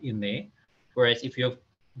in there. Whereas if you're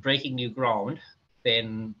breaking new ground,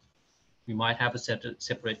 then we might have a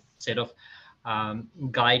separate set of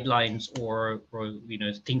guidelines or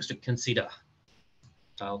things to consider.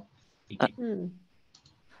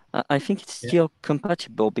 I think it's still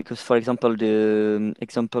compatible, because, for example, the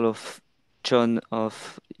example of John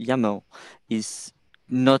of YAML is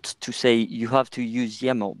not to say you have to use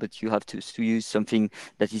YAML, but you have to use something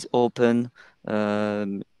that is open,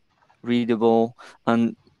 readable,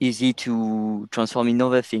 and easy to transform in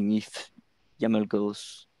another thing if YAML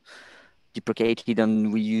goes deprecated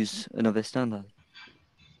and we use another standard.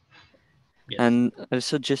 Yes. And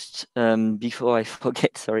also, just before I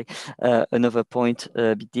forget, sorry, another point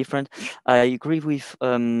a bit different. I agree with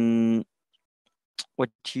what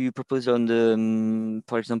you propose on the,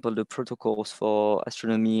 for example, the protocols for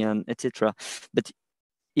astronomy and etc. But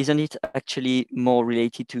isn't it actually more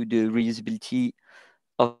related to the reusability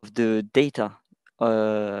of the data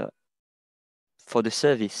for the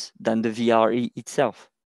service than the VRE itself?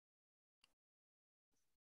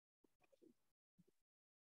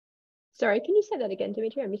 Sorry, can you say that again,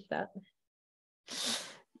 Dimitri? I missed that.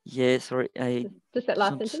 Yeah, sorry. Just that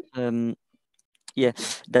last sentence? Yeah,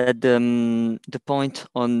 that the point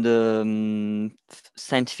on the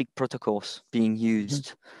scientific protocols being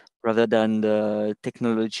used rather than the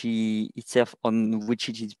technology itself on which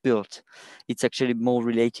it is built, it's actually more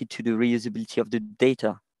related to the reusability of the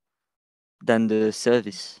data than the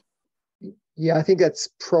service. Yeah, I think that's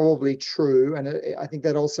probably true. And I think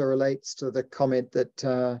that also relates to the comment that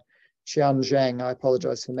Xian Zhang, I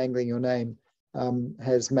apologize for mangling your name,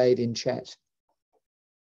 has made in chat.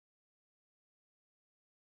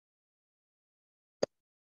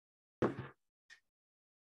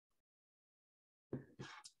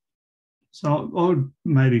 So I would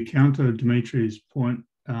maybe counter Dimitri's point,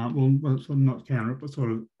 well, not counter it, but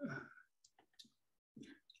sort of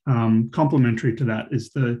complementary to that is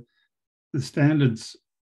the standards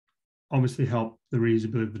obviously help the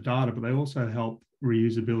reusability of the data, but they also help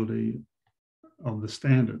reusability of the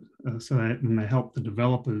standard. So they help the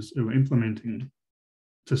developers who are implementing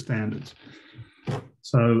to standards.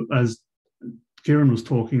 So as Kieran was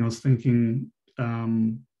talking, I was thinking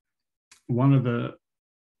one of the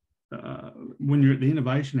when you're at the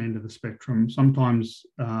innovation end of the spectrum, sometimes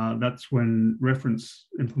that's when reference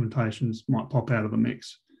implementations might pop out of the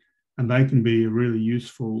mix, and they can be a really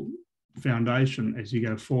useful foundation as you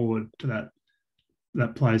go forward to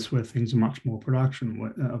that place where things are much more production,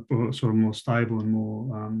 sort of more stable and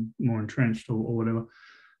more entrenched or whatever,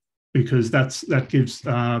 because that gives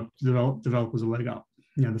developers a leg up.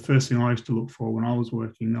 The first thing I used to look for when I was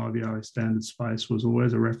working in the IVRE standard space was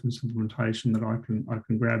always a reference implementation that I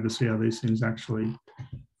can grab to see how these things actually,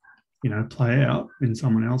 play out in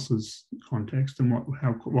someone else's context, and what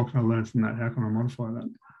can I learn from that? How can I modify that?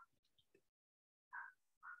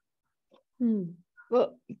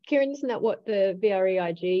 Well, Kieran, isn't that what the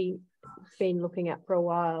VREIG has been looking at for a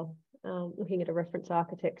while, looking at a reference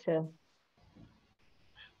architecture?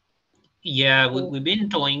 Yeah, we've been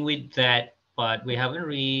toying with that, but we haven't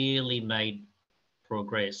really made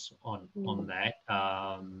progress on that.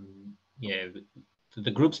 Yeah,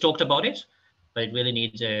 the groups talked about it, but it really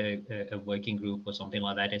needs a working group or something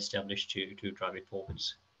like that established to drive it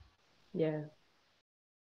forwards. Yeah.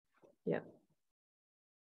 Yeah.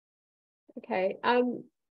 Okay.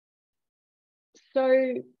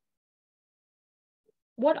 So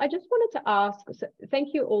what I just wanted to ask, so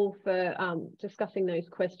thank you all for discussing those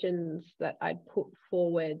questions that I'd put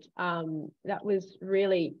forward. That was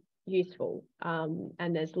really useful,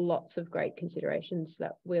 and there's lots of great considerations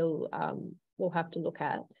that we'll have to look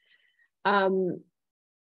at.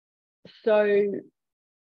 So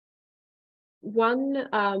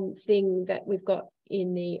one thing that we've got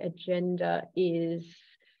in the agenda is,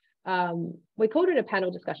 we called it a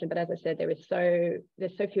panel discussion, but as I said, there's so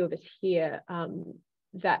few of us here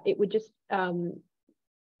that it would just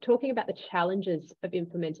talking about the challenges of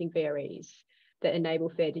implementing VREs that enable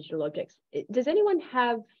fair digital objects. Does anyone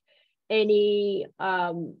have any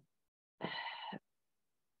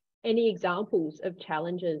examples of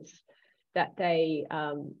challenges that they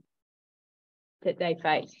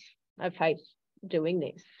face doing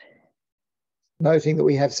this? Noting that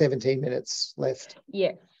we have 17 minutes left.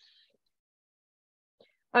 Yes.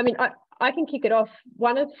 I mean, I can kick it off.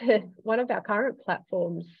 One of our current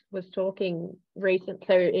platforms was talking recently.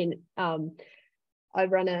 So I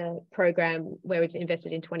run a program where we've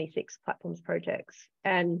invested in 26 platforms projects,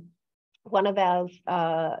 and one of ours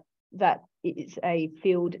that is a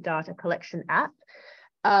field data collection app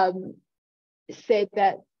said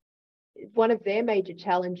that one of their major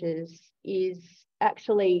challenges is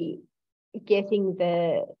actually getting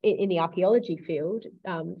in the archaeology field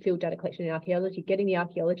data collection in archaeology, getting the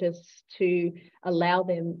archaeologists to allow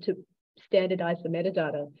them to standardize the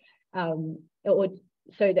metadata, or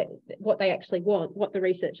so that what they actually want, what the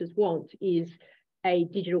researchers want, is a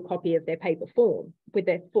digital copy of their paper form with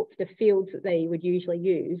the fields that they would usually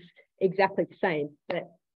use exactly the same, but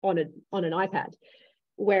on an iPad.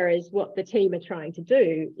 Whereas what the team are trying to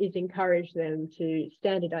do is encourage them to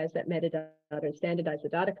standardize that metadata and standardize the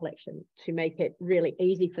data collection to make it really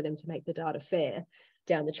easy for them to make the data fair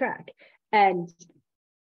down the track. And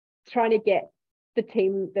trying to get the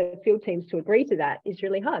field teams to agree to that is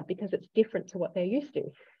really hard because it's different to what they're used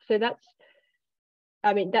to. So that's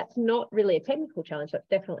not really a technical challenge, that's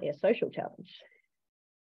definitely a social challenge.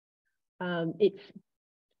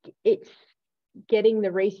 It's getting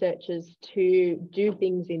the researchers to do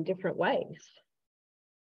things in different ways.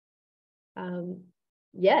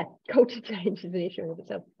 Yeah, culture change is an issue of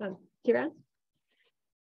itself. Kieran?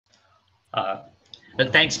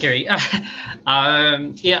 Thanks, Kerry. Yeah, I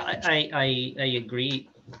agree.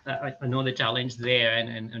 I know the challenge there,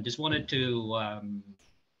 and just wanted to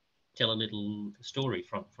tell a little story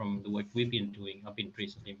from the work we've been doing. I've been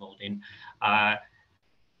recently involved in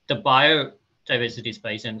the biodiversity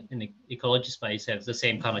space and the ecology space has the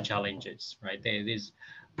same kind of challenges, right? There's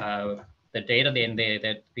the data then there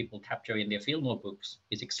that people capture in their field notebooks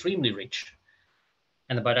is extremely rich,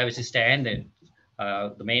 and the biodiversity standard,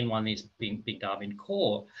 the main one is being Darwin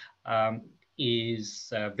Core,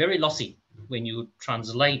 is very lossy when you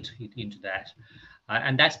translate it into that,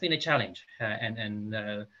 and that's been a challenge.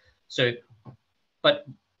 But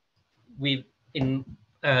we've in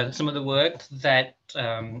some of the work that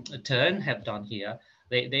Turn have done here,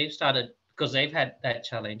 they've started, because they've had that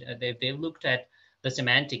challenge, they've looked at the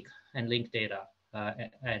semantic and linked data,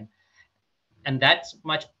 and that's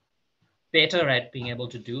much better at being able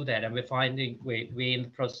to do that. And we're finding we're in the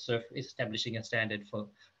process of establishing a standard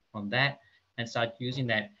on that and start using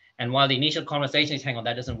that. And while the initial conversation is, hang on,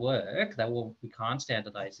 that doesn't work, we can't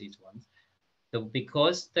standardize these ones. So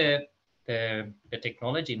because the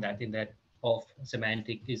technology in that of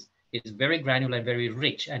semantic is very granular and very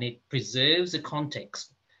rich, and it preserves the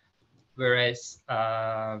context, whereas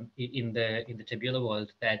in the tabular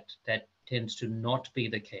world that tends to not be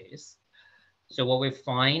the case. So what we're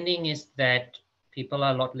finding is that people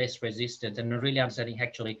are a lot less resistant and really understanding,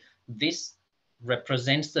 actually, this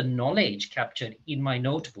represents the knowledge captured in my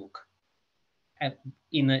notebook and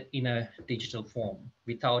in a digital form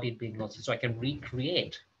without it being lost. So I can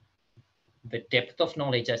recreate the depth of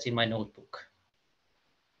knowledge that's in my notebook.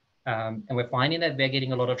 And we're finding that we're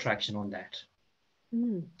getting a lot of traction on that.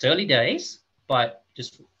 It's early days, but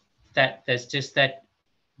there's just that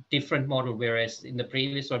different model, whereas in the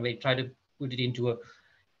previous one, we tried to put it into a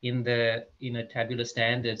tabular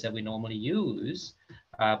standards that we normally use.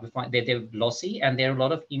 We find that they're lossy, and there are a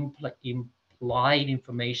lot of applied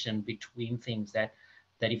information between things that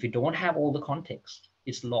if you don't have all the context,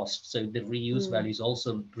 it's lost. So the reuse value is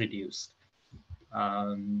also reduced.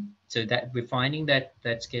 So that we're finding that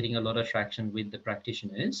that's getting a lot of traction with the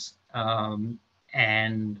practitioners,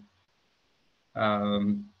 and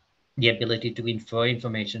the ability to infer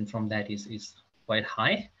information from that is quite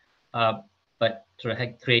high, but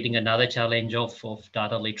creating another challenge of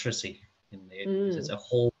data literacy in there, because it's a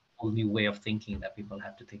whole new way of thinking that people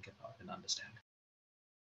have to think about and understand.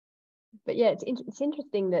 But yeah, it's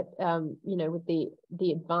interesting that you know, with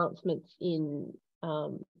the advancements in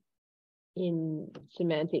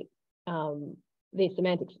semantic the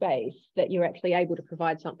semantic space, that you're actually able to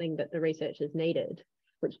provide something that the researchers needed,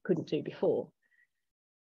 which couldn't do before.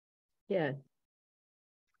 Yeah.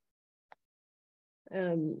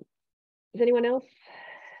 Does anyone else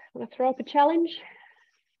want to throw up a challenge?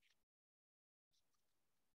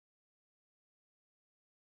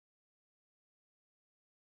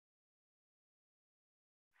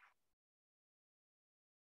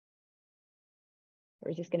 Or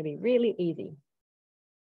is this going to be really easy?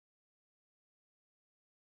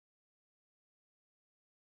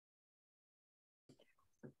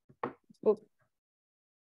 Well,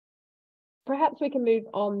 perhaps we can move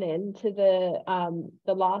on then to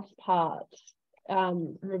the last part,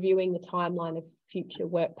 reviewing the timeline of future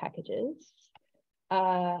work packages.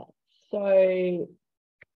 So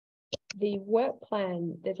the work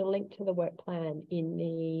plan, there's a link to the work plan in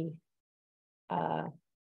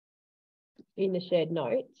the shared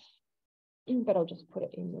notes, but I'll just put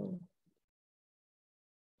it in the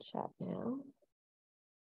chat now.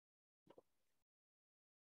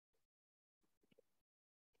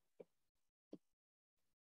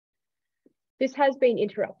 This has been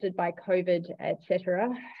interrupted by COVID,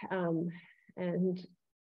 etc., and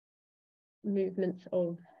movements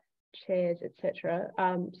of chairs, etc.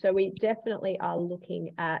 So we definitely are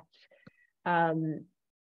looking at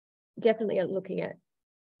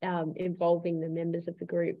involving the members of the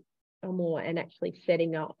group more, and actually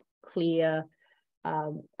setting up clear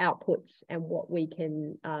outputs and what we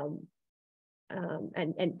can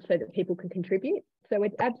and so that people can contribute. So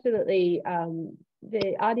it's absolutely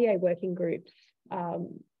the RDA working groups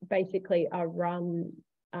basically are run.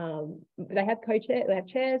 They have co-chair, they have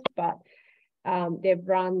chairs, but they're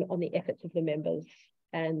run on the efforts of the members.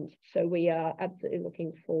 And so we are absolutely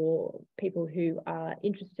looking for people who are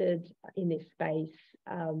interested in this space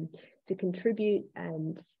to contribute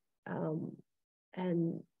and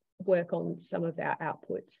work on some of our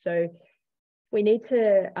outputs. So we need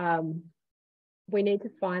to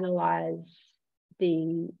finalize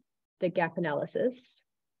the gap analysis,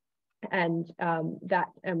 and that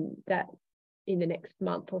in the next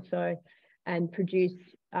month or so, and produce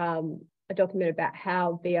a document about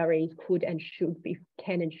how VREs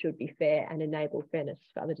can and should be fair and enable fairness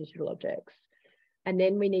for other digital objects. And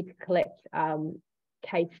then we need to collect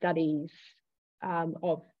case studies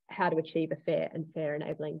of how to achieve a fair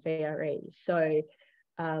enabling VRE. So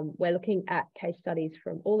we're looking at case studies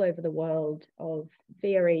from all over the world of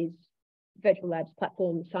VREs, virtual labs,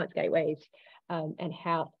 platforms, science gateways, and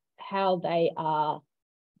how they are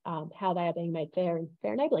being made fair and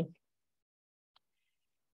fair enabling.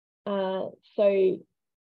 So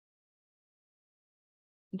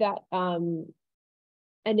that and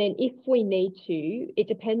then if we need to, it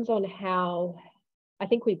depends on how, I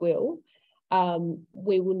think we will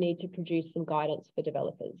need to produce some guidance for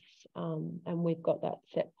developers, and we've got that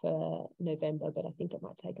set for November, but I think it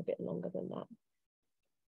might take a bit longer than that.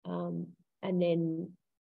 And then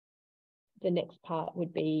the next part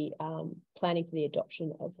would be planning for the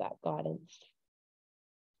adoption of that guidance.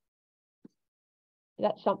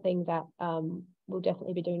 That's something that we'll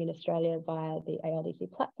definitely be doing in Australia via the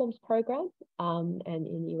ALDC Platforms program, and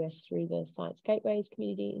in the US through the Science Gateways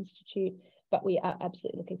Community Institute. But we are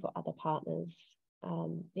absolutely looking for other partners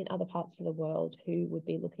in other parts of the world who would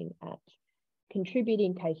be looking at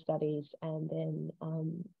contributing case studies and then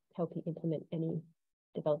helping implement any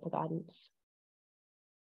developer guidance.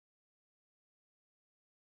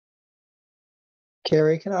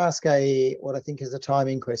 Kerry, can I ask what I think is a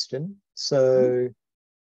timing question? So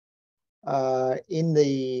in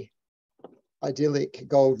the idyllic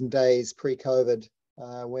golden days pre-COVID,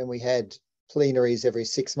 when we had plenaries every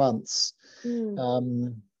 6 months,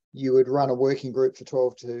 you would run a working group for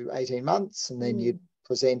 12 to 18 months, and then you'd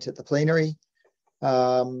present at the plenary.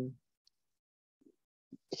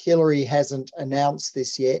 Hillary hasn't announced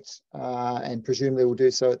this yet, and presumably will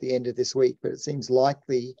do so at the end of this week, but it seems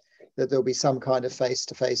likely that there'll be some kind of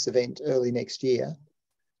face-to-face event early next year.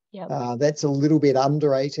 Yep. That's a little bit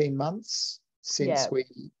under 18 months since we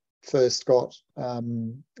first got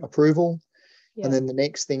approval. Yeah. And then the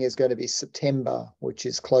next thing is going to be September, which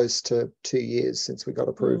is close to 2 years since we got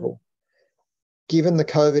approval. Given the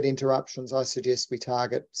COVID interruptions, I suggest we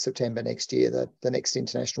target September next year, the next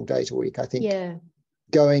International Data Week. I think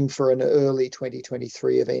going for an early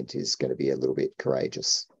 2023 event is going to be a little bit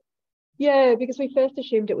courageous. Yeah, because we first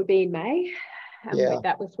assumed it would be in May. And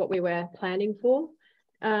that was what we were planning for.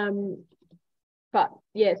 But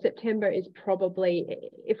yeah, September is probably,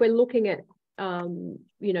 if we're looking at,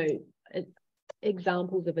 you know,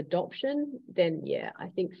 examples of adoption, then yeah, I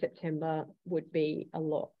think September would be a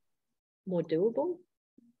lot more doable.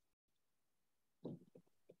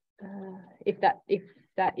 If that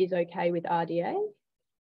is okay with RDA.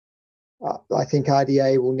 I think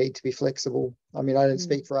RDA will need to be flexible. I mean, I don't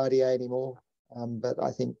speak for RDA anymore, but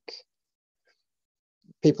I think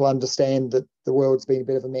people understand that the world's been a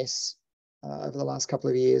bit of a mess over the last couple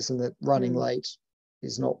of years, and that running late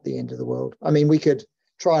is not the end of the world. I mean, we could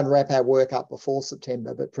try and wrap our work up before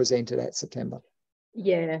September, but present it at September.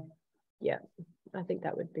 Yeah, I think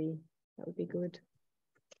that would be good.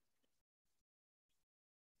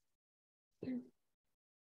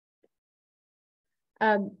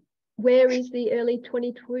 Where is the early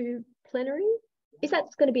 22 plenary? Is that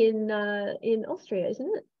going to be in Austria,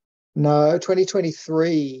 isn't it? No,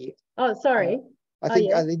 2023. Oh, sorry. I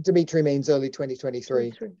think Dimitri means early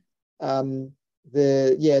 2023. The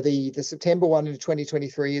September one in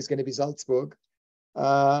 2023 is going to be Salzburg.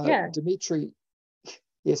 Dimitri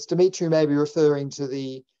may be referring to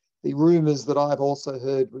the rumours that I've also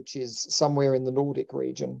heard, which is somewhere in the Nordic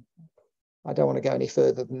region. I don't want to go any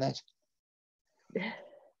further than that.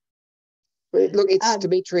 But look, it's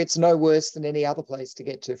Dimitri, it's no worse than any other place to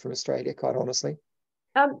get to from Australia, quite honestly.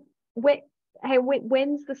 When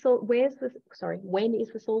is the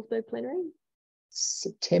Salzburg plenary?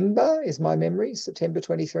 September is my memory, September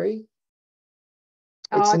 23.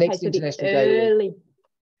 It's the next International Data Week.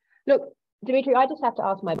 Look, Dimitri, I just have to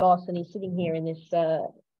ask my boss, and he's sitting here in this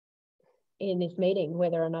meeting,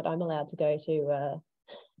 whether or not I'm allowed to go to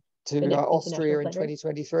Austria in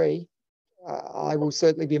 2023. I will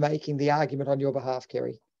certainly be making the argument on your behalf,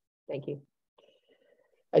 Kerry. Thank you.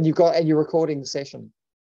 And you're recording the session.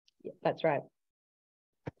 Yeah, that's right.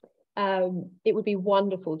 It would be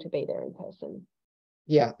wonderful to be there in person.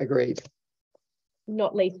 Yeah, agreed.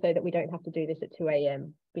 Not least so that we don't have to do this at 2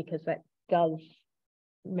 a.m. because that does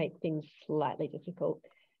make things slightly difficult.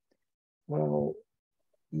 Well,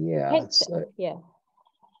 yeah. Hence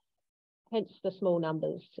the small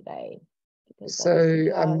numbers today.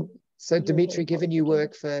 So Dimitri, given you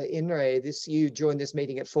work for INRE, you joined this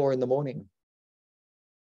meeting at 4 a.m.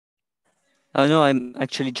 Oh no, I'm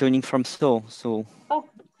actually joining from Seoul. So.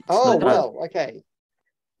 Oh well, okay.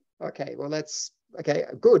 Well, that's okay.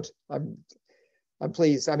 Good. I'm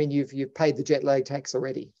pleased. I mean, you've paid the jet lag tax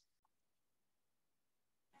already.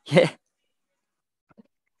 Yeah.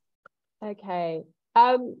 Okay.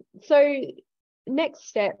 So next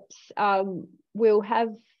steps, we'll have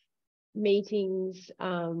meetings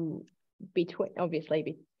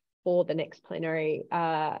before the next plenary,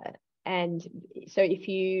 and so if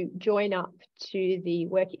you join up to the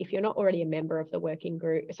work, if you're not already a member of the working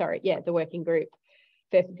group, the working group,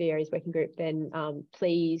 Fair for VREs working group, then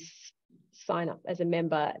please sign up as a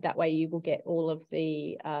member. That way you will get all of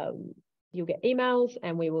the you'll get emails,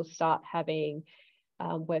 and we will start having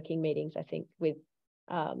working meetings, I think, with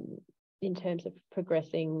in terms of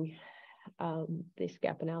progressing this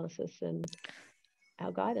gap analysis and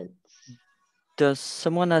our guidance. Does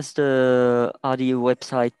someone has the RDA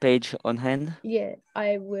website page on hand? Yeah,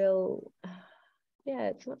 I will. Yeah,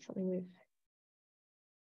 it's not something we've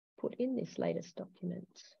put in this latest document.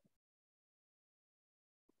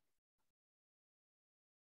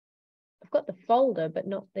 I've got the folder, but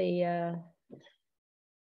not the.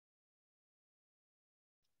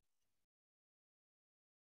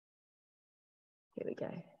 Here we go.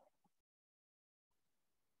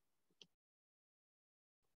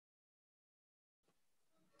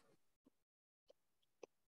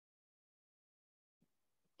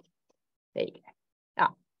 There you go.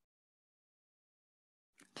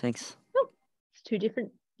 Thanks. Oh, it's two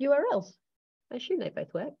different URLs. I assume they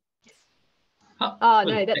both work. No, I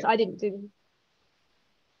didn't do them.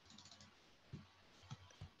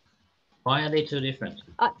 Why are they two different?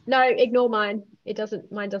 No, ignore mine.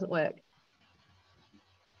 Mine doesn't work.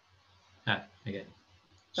 Okay.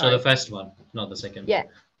 So Sorry. the first one, not the second one.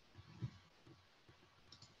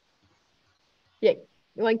 Yeah,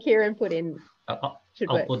 the one Kieran put in. I'll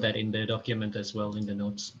put that in the document as well, in the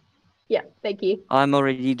notes. Yeah, thank you. I'm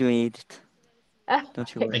already doing it.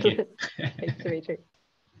 Don't you worry. Thank you. Thanks, Dimitri.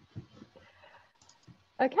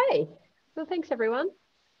 Okay, well, thanks everyone.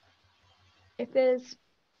 if there's,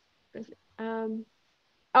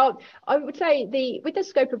 oh, I would say with the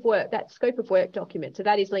scope of work, that scope of work document, so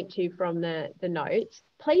that is linked to from the notes,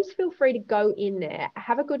 please feel free to go in there,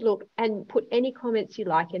 have a good look and put any comments you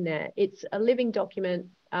like in there. It's a living document.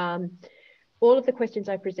 All of the questions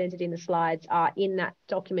I presented in the slides are in that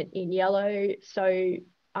document in yellow. So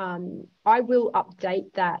I will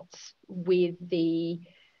update that with the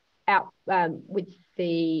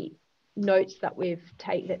notes that we've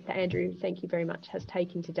taken, that Andrew, thank you very much, has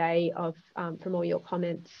taken today from all your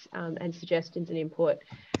comments and suggestions and input.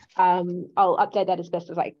 I'll update that as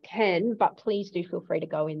best as I can, but please do feel free to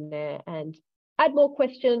go in there and add more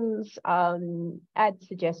questions, add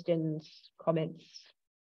suggestions, comments,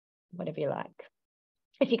 whatever you like.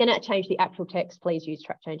 If you're going to change the actual text, please use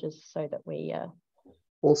track changes so that we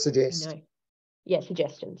or suggest. know. Yeah,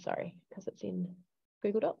 suggestions, sorry, because it's in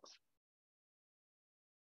Google Docs.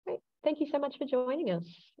 Great. Thank you so much for joining us.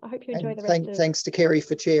 I hope you enjoy the rest of... Thanks to Kerry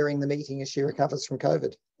for chairing the meeting as she recovers from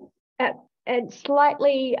COVID. And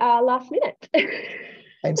slightly last minute.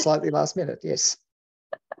 And slightly last minute, yes.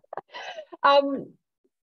 To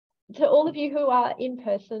all of you who are in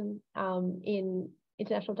person in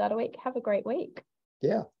International Data Week, have a great week.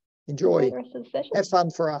 Yeah, enjoy. The rest of the session. Have fun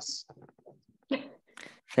for us.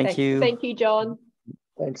 Thank you. Thank you, John.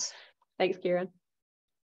 Thanks. Thanks, Kieran.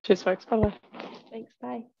 Cheers, folks. Bye-bye. Thanks,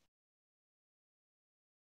 bye.